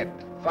been dead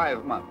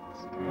 5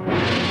 months.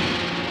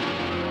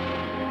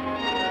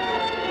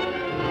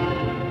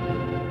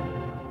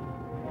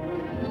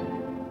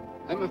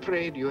 I'm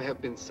afraid you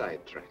have been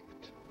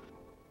sidetracked.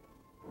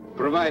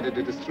 Provided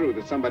it is true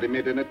that somebody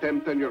made an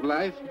attempt on your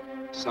life.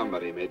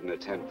 Somebody made an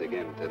attempt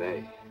again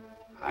today.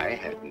 I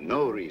had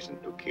no reason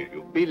to kill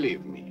you,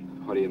 believe me.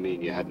 What do you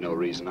mean you had no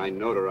reason? I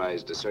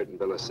notarized a certain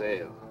bill of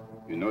sale.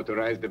 You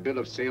notarized the bill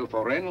of sale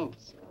for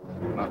Reynolds,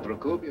 not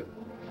Rakobian.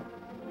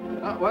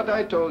 What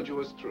I told you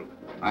was true.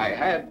 I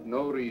had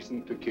no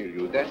reason to kill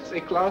you. That's a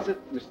closet,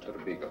 Mr.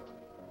 Bigelow.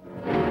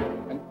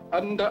 And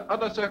under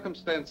other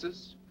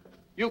circumstances,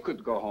 you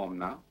could go home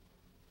now.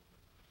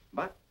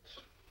 But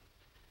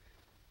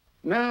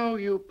now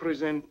you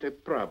present a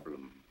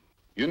problem.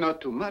 You know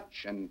too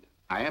much, and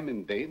I am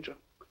in danger.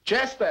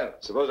 Chester!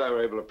 Suppose I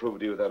were able to prove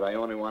to you that I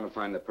only want to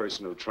find the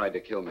person who tried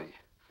to kill me,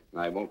 and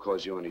I won't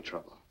cause you any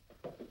trouble.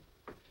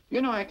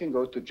 You know I can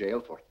go to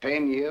jail for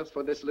 10 years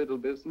for this little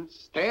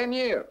business. 10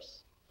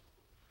 years.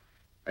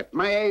 At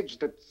my age,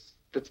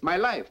 that's my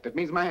life. That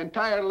means my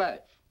entire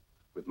life.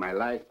 With my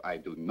life, I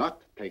do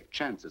not take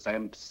chances. I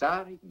am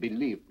sorry,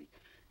 believe me.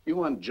 You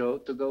want Joe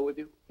to go with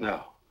you?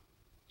 No.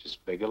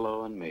 Just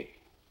Bigelow and me.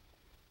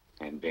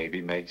 And baby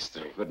makes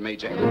 3. But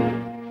Major...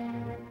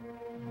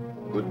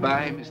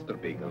 Goodbye, Mr.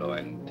 Bigelow,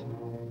 and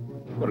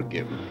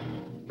forgive me.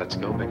 Let's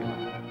go,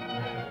 Bigelow.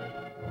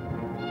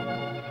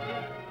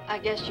 I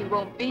guess you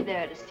won't be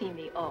there to see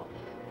me off.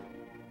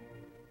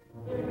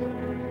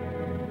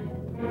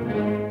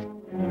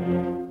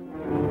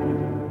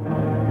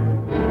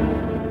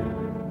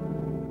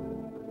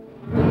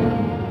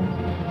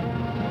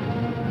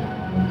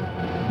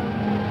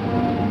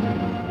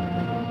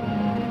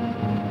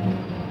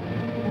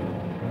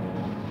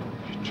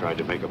 You tried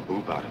to make a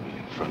boob out of me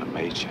in front of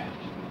Major.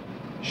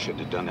 You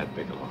shouldn't have done that,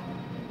 Bigelow.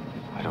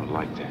 I don't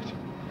like that.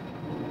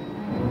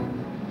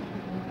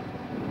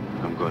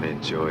 I'm going to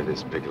enjoy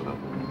this, Bigelow.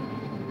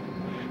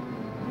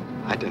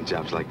 I've done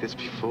jobs like this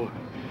before.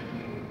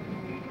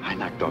 I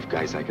knocked off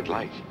guys I could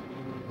like.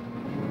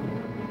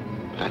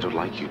 But I don't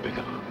like you,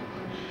 Bigelow.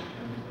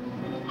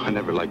 I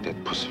never liked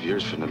that puss of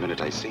yours from the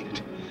minute I seen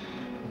it.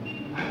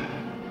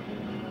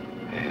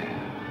 Yeah.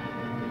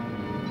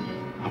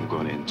 I'm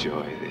going to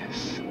enjoy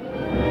this.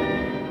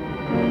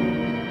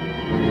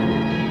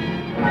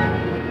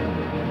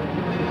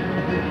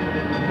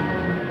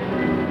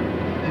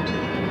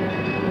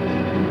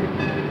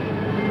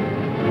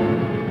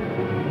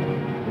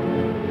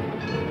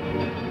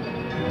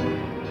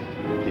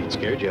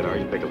 Scared yet, are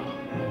you, Bigelow?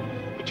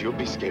 But you'll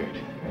be scared.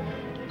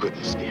 Good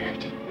and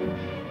scared.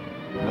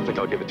 I think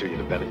I'll give it to you in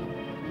the belly.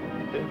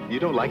 You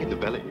don't like it in the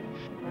belly?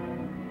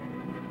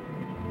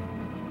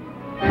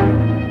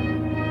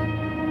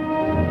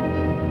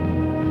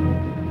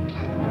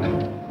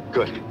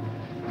 Good.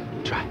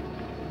 Try it.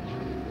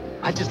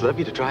 I'd just love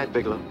you to try it,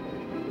 Bigelow.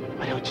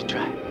 Why don't you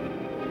try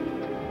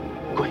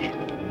it? Go ahead.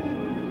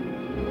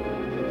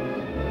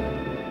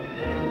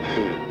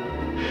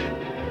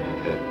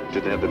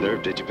 Didn't have the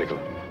nerve, did you,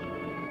 Bigelow?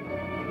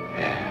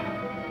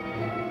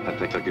 Yeah, I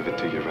think I'll give it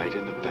to you right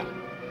in the belly.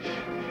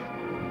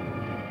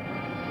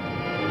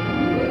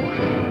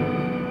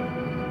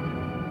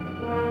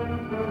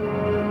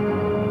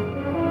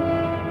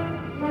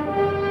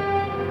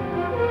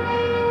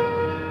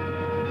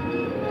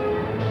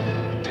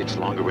 It takes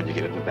longer when you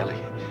get it in the belly.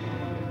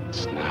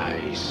 It's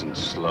nice and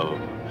slow.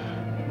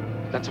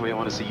 That's the way I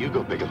want to see you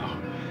go, Bigelow.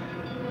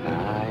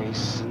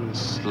 Nice and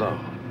slow.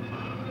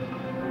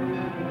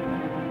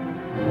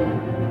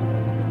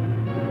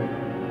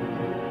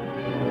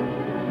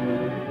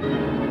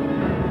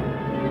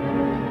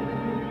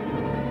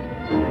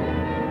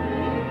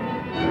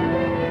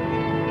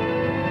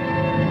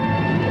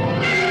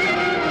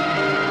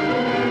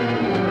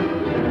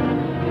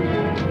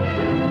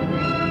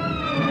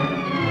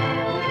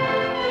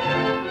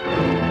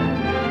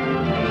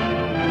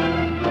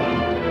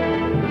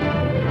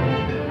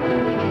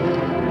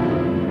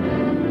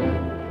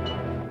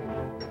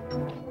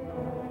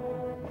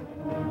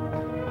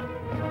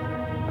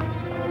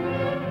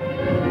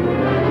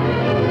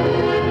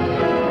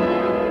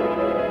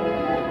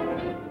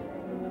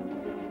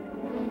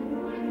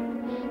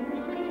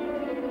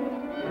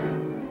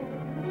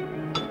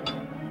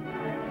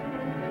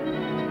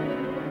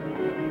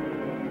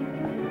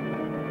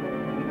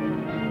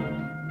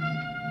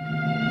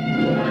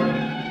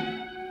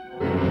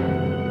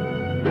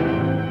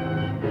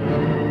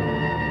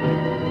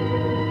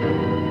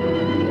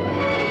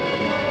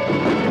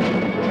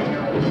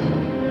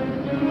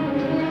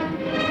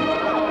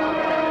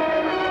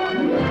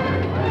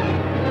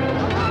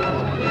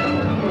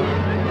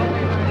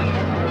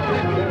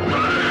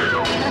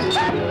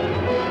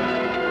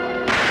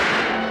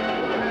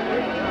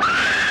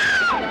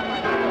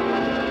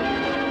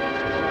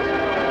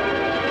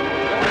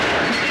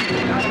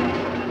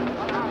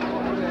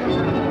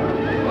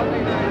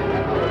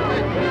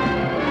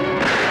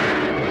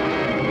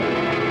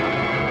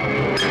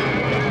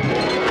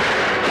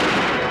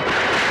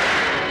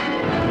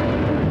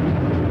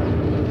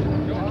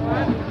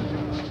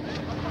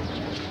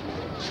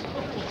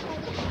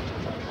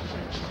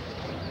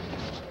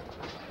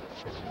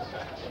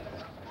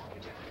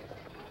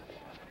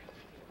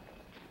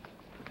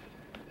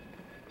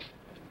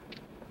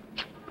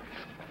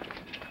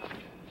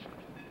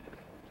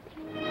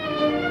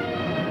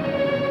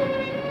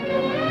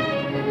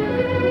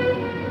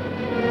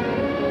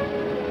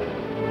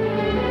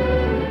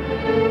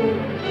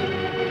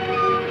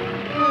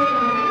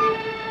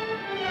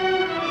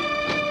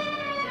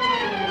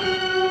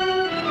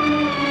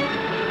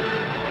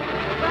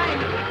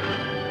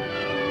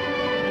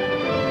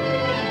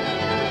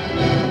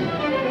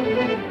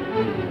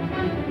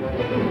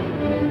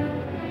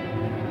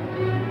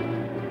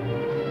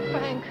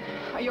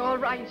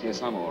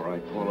 Yes, I'm all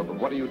right, Paula, but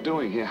what are you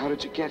doing here? How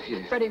did you get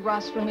here? Freddie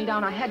Ross flew me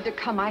down. I had to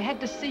come. I had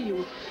to see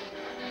you.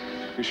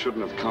 You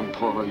shouldn't have come,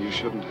 Paula. You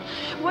shouldn't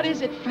have. What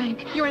is it,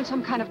 Frank? You're in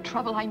some kind of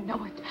trouble. I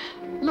know it.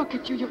 Look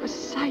at you. You're a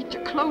sight.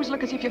 Your clothes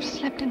look as if you've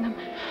slept in them.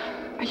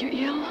 Are you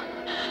ill?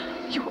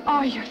 You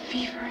are. You're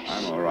feverish.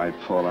 I'm all right,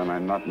 Paula, and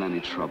I'm not in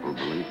any trouble,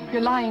 believe me.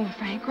 You're lying,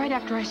 Frank. Right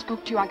after I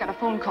spoke to you, I got a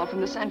phone call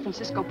from the San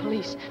Francisco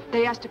police.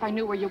 They asked if I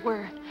knew where you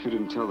were. You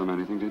didn't tell them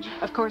anything, did you?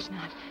 Of course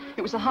not.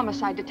 It was the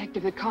homicide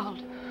detective that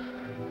called.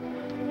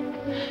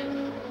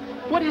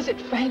 What is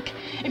it, Frank?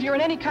 If you're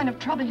in any kind of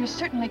trouble, you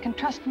certainly can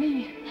trust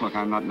me. Look,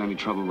 I'm not in any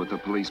trouble with the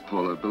police,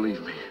 Paula,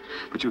 believe me.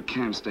 But you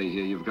can't stay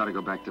here. You've got to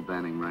go back to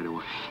Banning right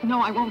away.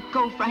 No, I won't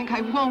go, Frank.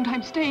 I won't.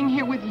 I'm staying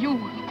here with you.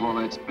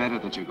 Paula, it's better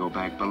that you go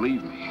back,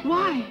 believe me.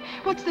 Why?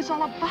 What's this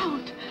all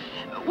about?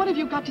 What have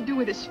you got to do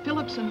with this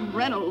Phillips and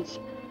Reynolds?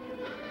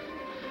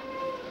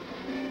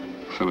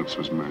 Phillips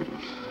was murdered.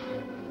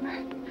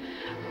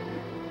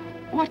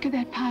 What could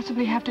that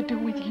possibly have to do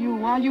with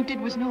you? All you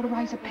did was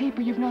notarize a paper.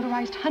 You've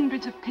notarized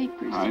hundreds of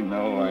papers. I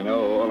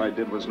know. All I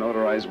did was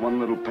notarize one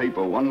little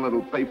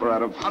paper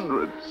out of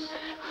hundreds.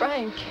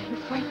 Frank, you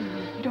frighten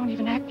me. You don't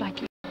even act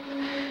like you.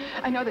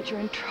 I know that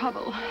you're in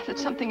trouble, that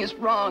something is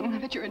wrong,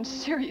 that you're in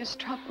serious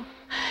trouble.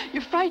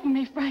 You frighten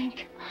me,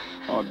 Frank.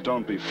 Oh,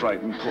 don't be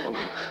frightened,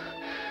 Paula.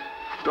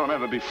 Don't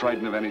ever be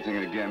frightened of anything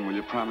again. Will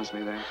you promise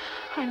me that?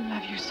 I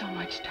love you so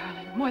much,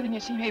 darling. More than you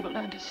seem able to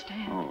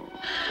understand. Oh.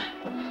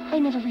 I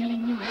never really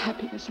knew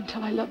happiness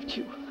until I loved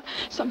you.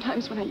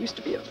 Sometimes when I used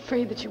to be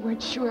afraid that you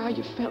weren't sure how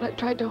you felt, I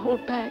tried to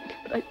hold back,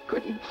 but I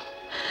couldn't.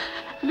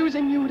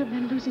 Losing you would have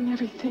meant losing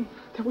everything.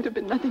 There would have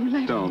been nothing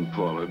left. Don't,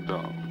 Paula,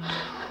 don't.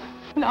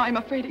 Now I'm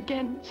afraid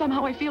again.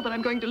 Somehow I feel that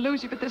I'm going to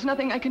lose you, but there's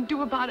nothing I can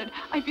do about it.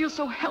 I feel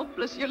so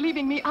helpless. You're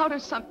leaving me out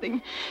of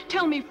something.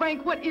 Tell me,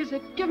 Frank, what is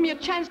it? Give me a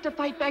chance to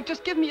fight back.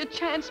 Just give me a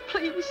chance,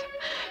 please.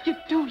 You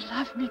do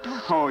love me, don't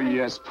you? Oh,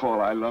 yes,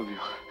 Paula, I love you.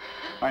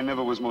 I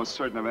never was more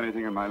certain of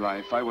anything in my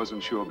life. I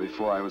wasn't sure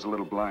before. I was a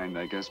little blind,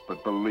 I guess,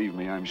 but believe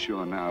me, I'm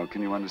sure now.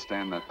 Can you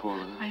understand that,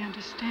 Paula? I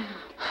understand.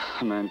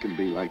 A man can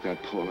be like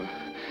that, Paula.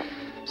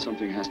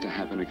 Something has to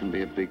happen. It can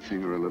be a big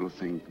thing or a little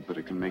thing, but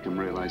it can make him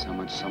realize how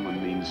much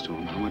someone means to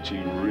him, how much he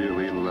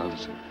really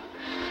loves her.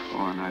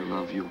 Oh, and I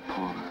love you,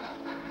 Paula.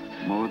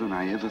 More than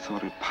I ever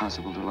thought it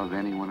possible to love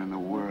anyone in the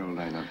world,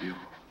 I love you.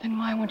 Then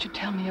why won't you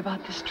tell me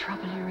about this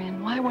trouble you're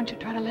in? Why won't you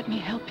try to let me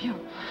help you?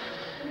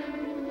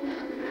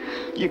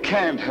 You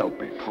can't help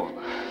me, Paula.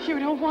 You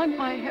don't want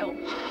my help.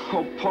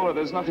 Oh, Paula,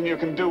 there's nothing you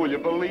can do. Will you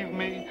believe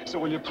me? So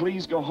will you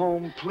please go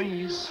home,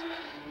 please?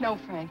 No,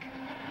 Frank.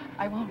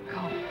 I won't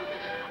go.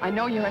 I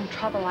know you're in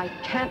trouble. I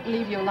can't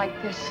leave you like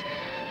this.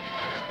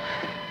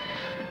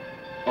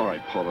 All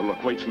right, Paula,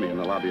 look, wait for me in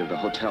the lobby of the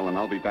hotel, and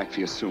I'll be back for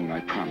you soon, I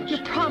promise.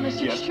 You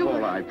promise? You're sure? Yes,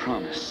 Paula, I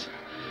promise.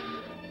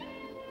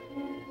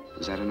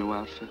 Is that a new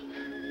outfit?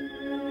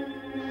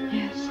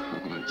 Yes.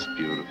 Oh, that's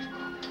beautiful.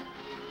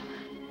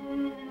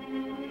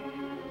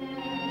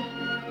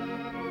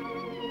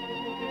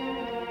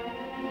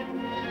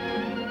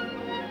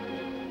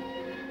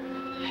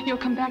 You'll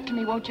come back to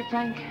me, won't you,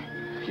 Frank?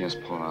 Yes,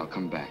 Paula, I'll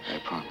come back, I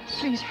promise.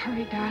 Please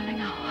hurry,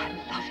 darling. Oh, I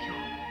love you.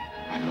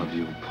 I love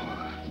you,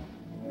 Paula.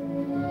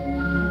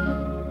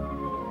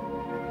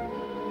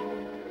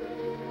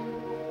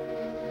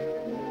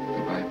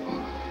 Goodbye,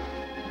 Paula.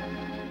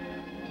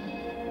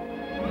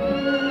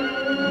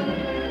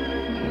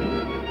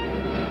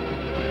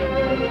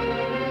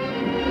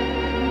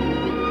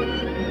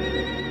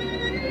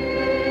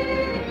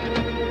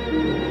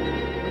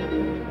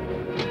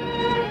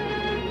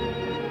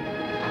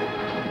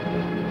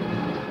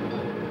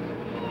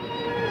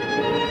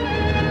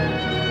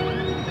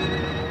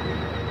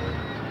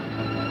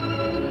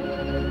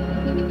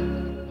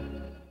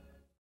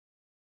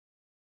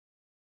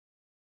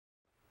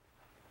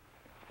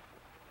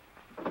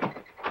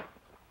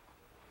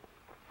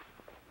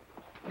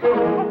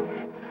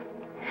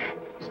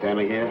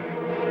 Stanley here?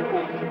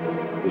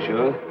 You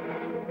sure?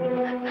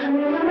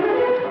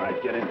 All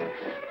right, get in there.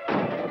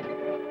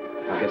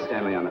 Now get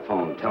Stanley on the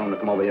phone. Tell him to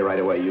come over here right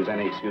away. Use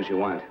any excuse you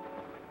want.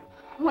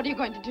 What are you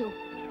going to do?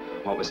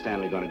 What was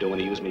Stanley going to do when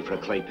he used me for a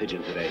clay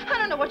pigeon today? I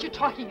don't know what you're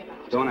talking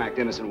about. Don't act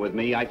innocent with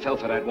me. I fell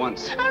for that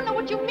once. I don't know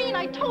what you mean.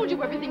 I told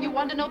you everything you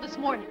wanted to know this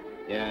morning.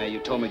 Yeah, you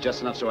told me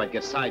just enough so I'd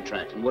get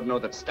sidetracked and wouldn't know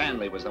that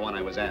Stanley was the one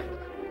I was after.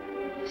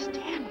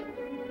 Stanley?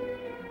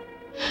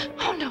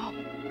 Oh, no.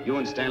 You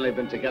and Stanley have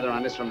been together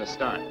on this from the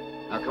start.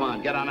 Now, come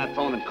on, get on that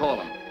phone and call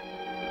him.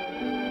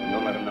 No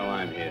and let him know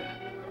I'm here.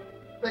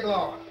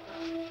 Bigelow.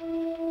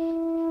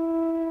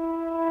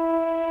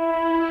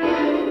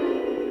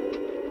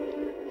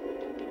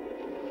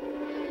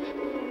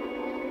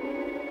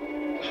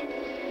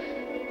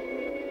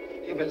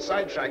 You've been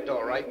sidetracked,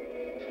 all right.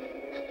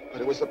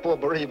 But it was the poor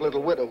bereaved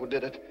little widow who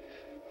did it.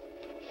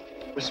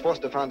 Miss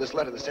Foster found this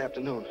letter this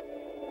afternoon.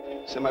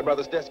 It's in my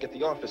brother's desk at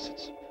the office.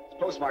 It's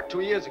postmarked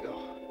 2 years ago.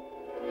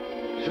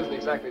 It isn't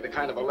exactly the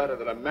kind of a letter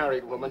that a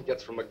married woman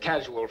gets from a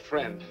casual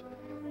friend.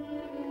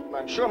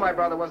 I'm sure my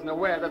brother wasn't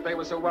aware that they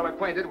were so well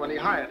acquainted when he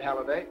hired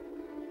Halliday.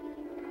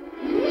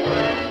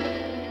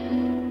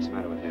 What's the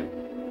matter with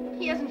him?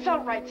 He hasn't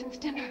felt right since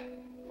dinner.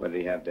 Where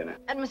did he have dinner?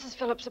 At Mrs.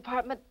 Phillips'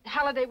 apartment,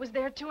 Halliday was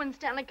there too, and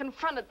Stanley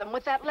confronted them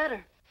with that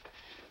letter.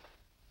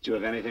 Did you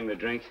have anything to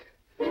drink?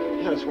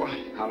 Yes,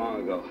 why? How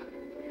long ago?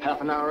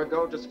 Half an hour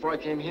ago, just before I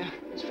came here.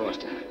 Miss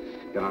Foster,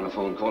 get on the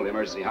phone, call the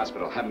emergency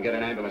hospital. Have them get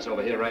an ambulance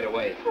over here right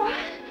away. What?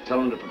 Tell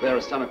them to prepare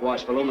a stomach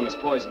wash for luminous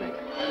poisoning.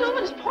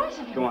 Luminous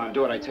poisoning? Go on,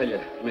 do what I tell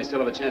you. You may still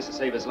have a chance to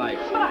save his life.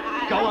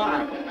 But Go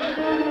on!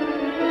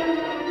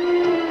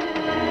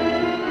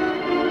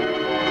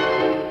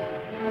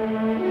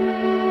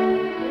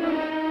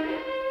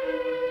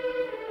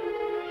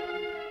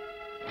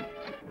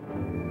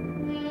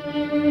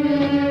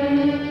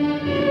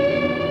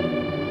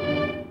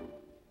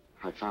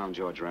 I found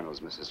George Reynolds,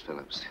 Mrs.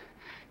 Phillips.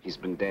 He's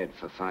been dead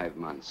for 5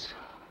 months.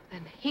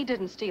 Then he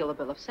didn't steal the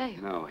bill of sale.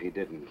 No, he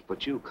didn't.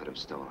 But you could have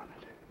stolen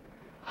it.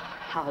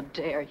 How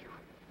dare you?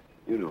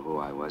 You knew who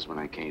I was when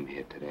I came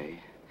here today.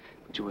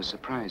 But you were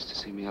surprised to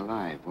see me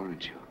alive,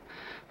 weren't you?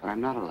 But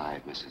I'm not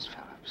alive, Mrs.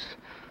 Phillips.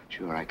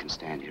 Sure, I can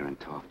stand here and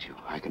talk to you.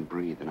 I can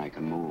breathe and I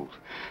can move.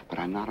 But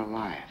I'm not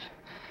alive.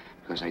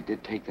 Because I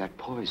did take that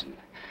poison.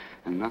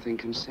 And nothing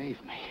can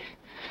save me.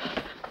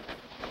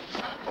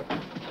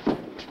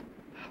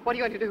 What are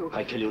you going to do?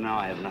 I tell you now,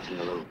 I have nothing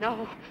to lose.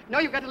 No,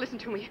 you've got to listen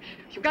to me.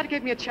 You've got to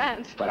give me a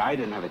chance. But I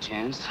didn't have a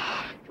chance.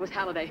 It was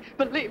Halliday.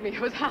 Believe me, it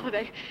was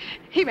Halliday.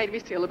 He made me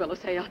steal the bill of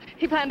sale.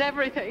 He planned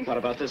everything. What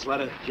about this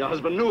letter? Your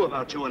husband knew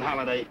about you and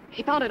Halliday.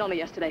 He found it only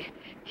yesterday.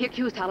 He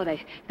accused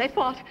Halliday. They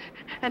fought,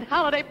 and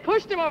Halliday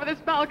pushed him over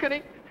this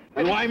balcony.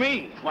 And why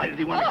me? Why did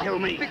he want to kill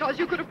me? Because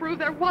you could have proved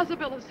there was a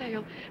bill of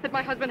sale, that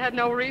my husband had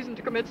no reason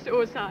to commit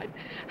suicide.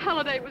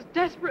 Halliday was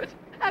desperate.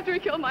 After he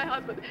killed my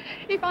husband,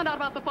 he found out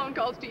about the phone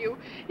calls to you.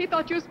 He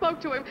thought you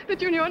spoke to him,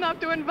 that you knew enough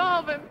to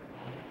involve him.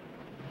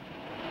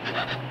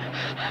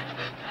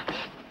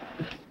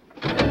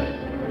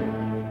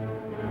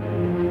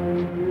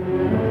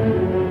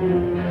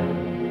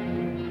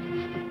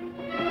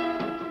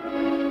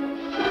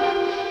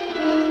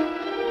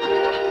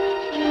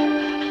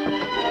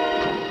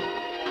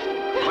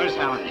 Where's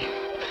Halliday?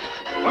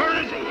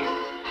 Where is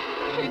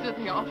he? He's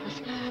in the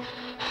office.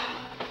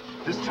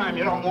 This time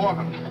you don't want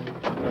him.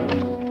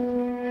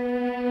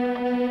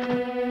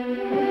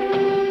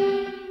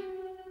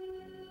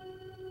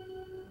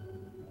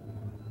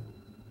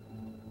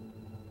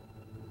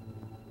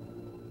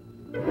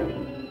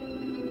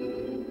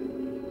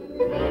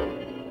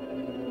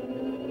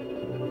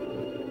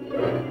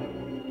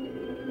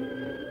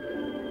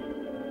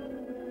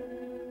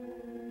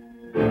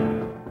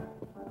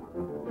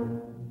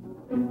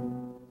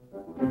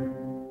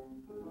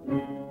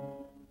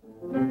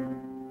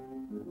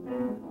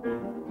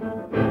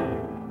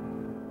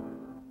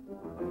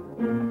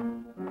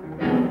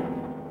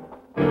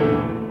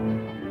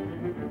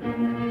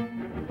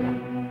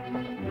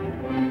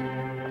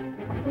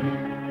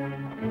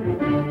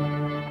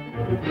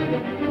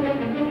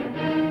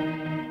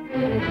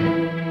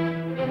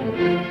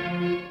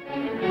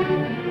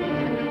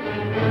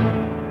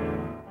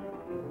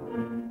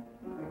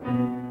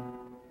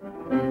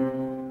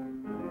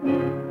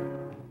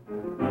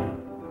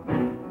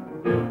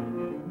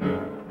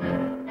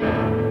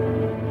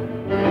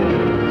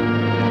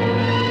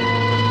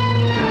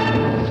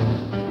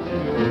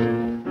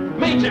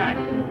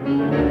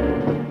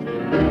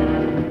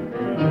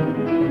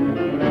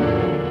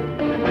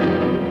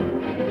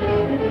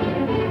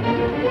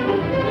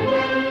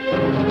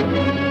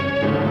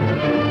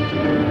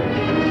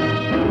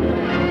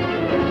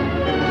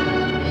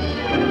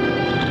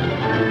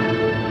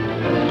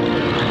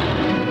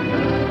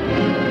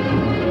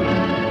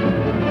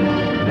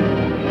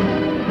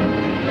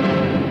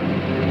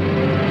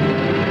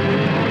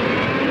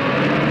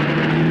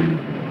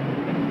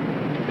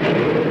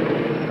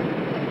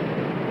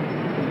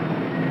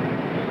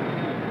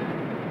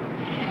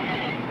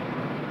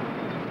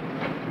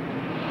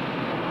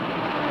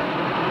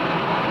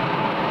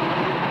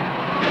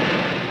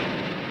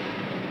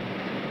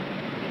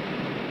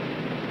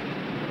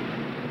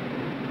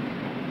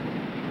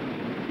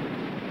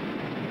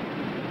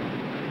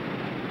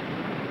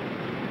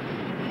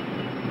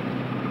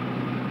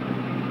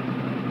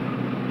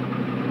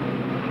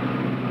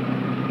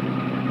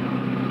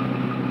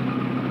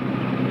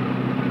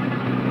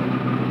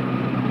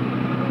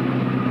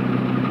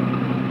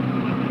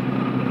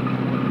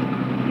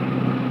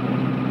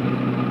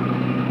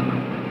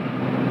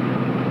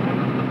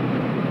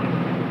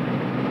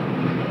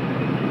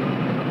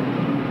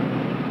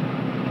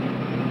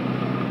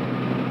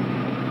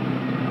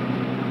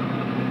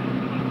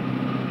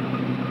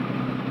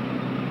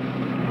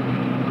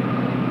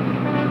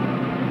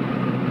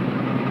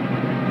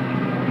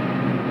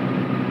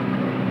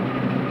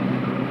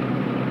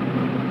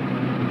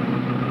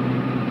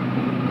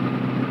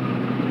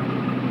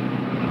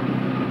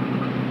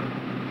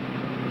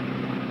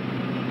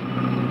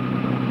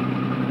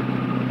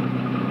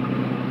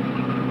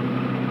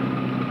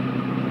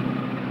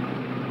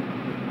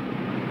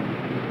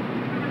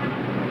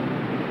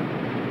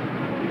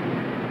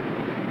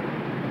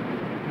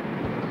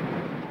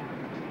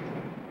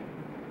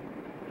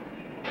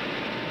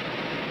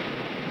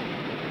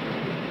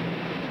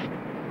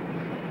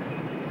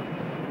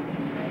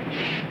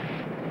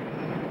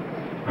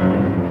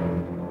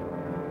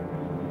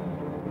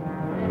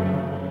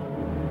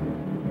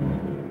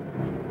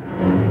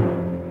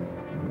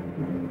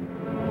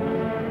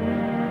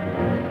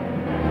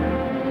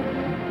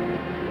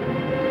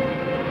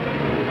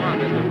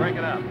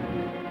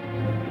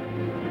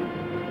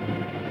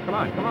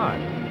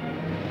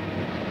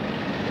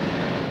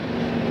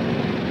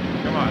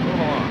 on, move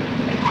along.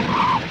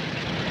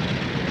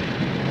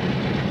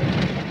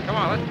 Come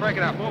on, let's break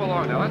it up. Move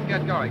along now. Let's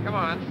get going. Come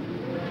on.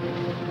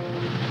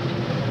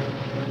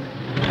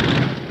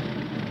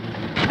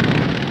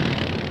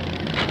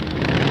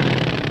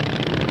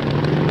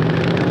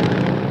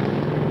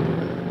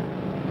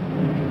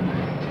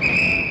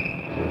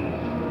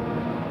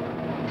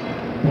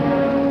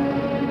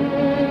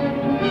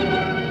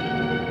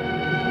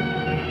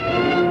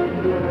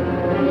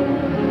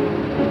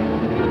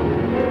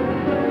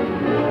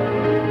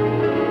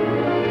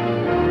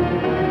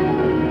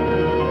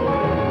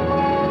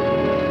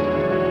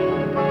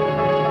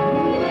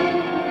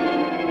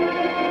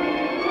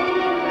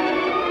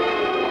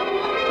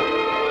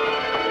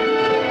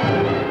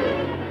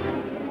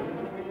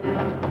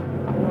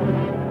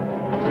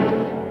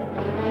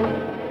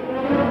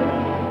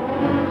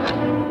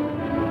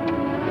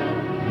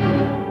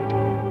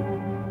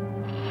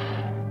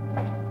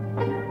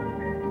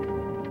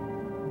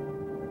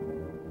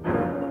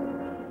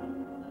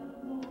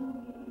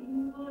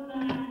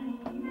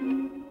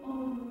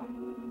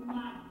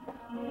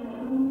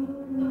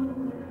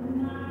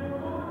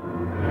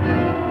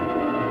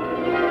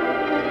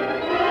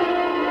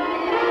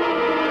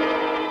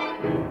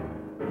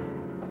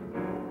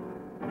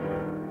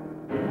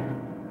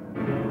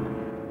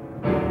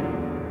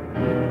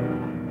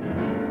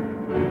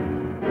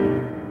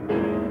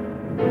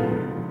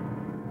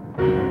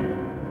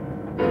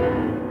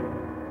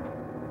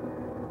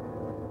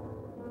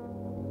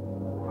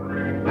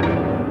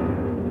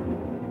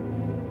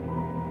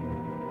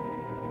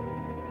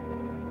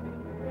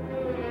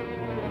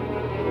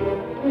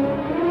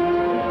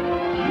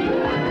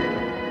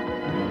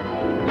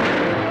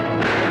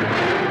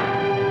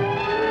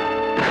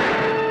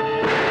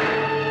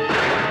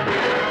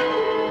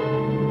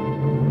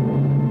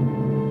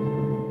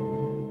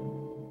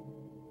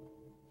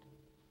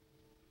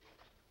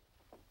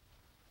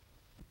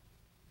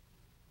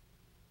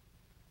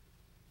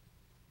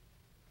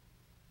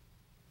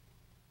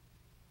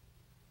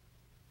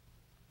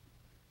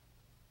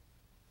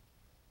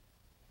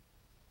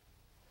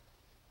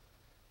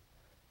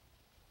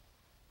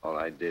 All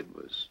I did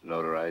was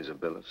notarize a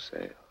bill of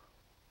sale.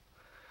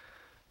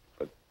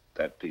 But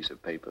that piece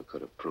of paper could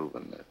have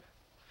proven that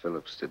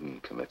Phillips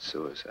didn't commit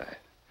suicide.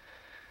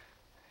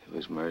 He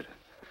was murdered.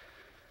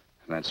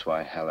 And that's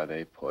why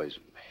Halliday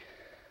poisoned me.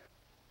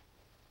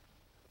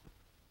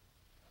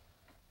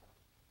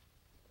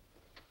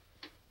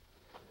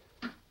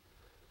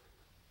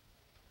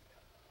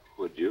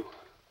 Would you?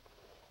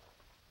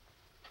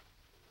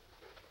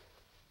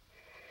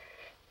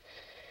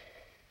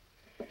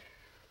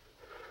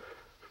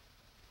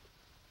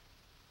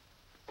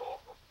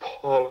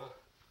 Paula.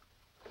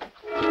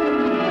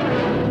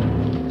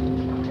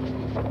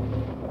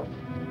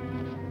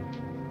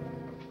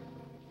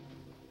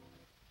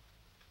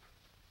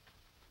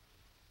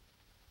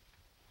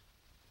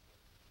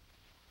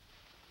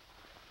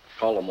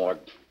 Call the morgue.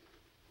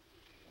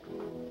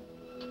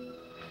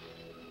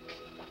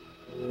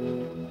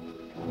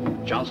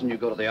 Johnson, you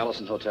go to the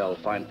Allison Hotel.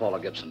 Find Paula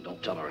Gibson.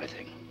 Don't tell her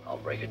anything. I'll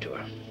break it to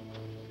her.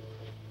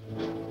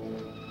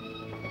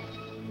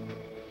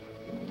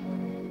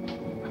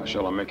 How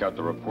shall I make out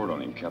the report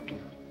on him,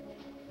 Captain?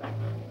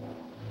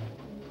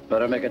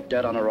 Better make it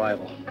dead on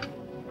arrival.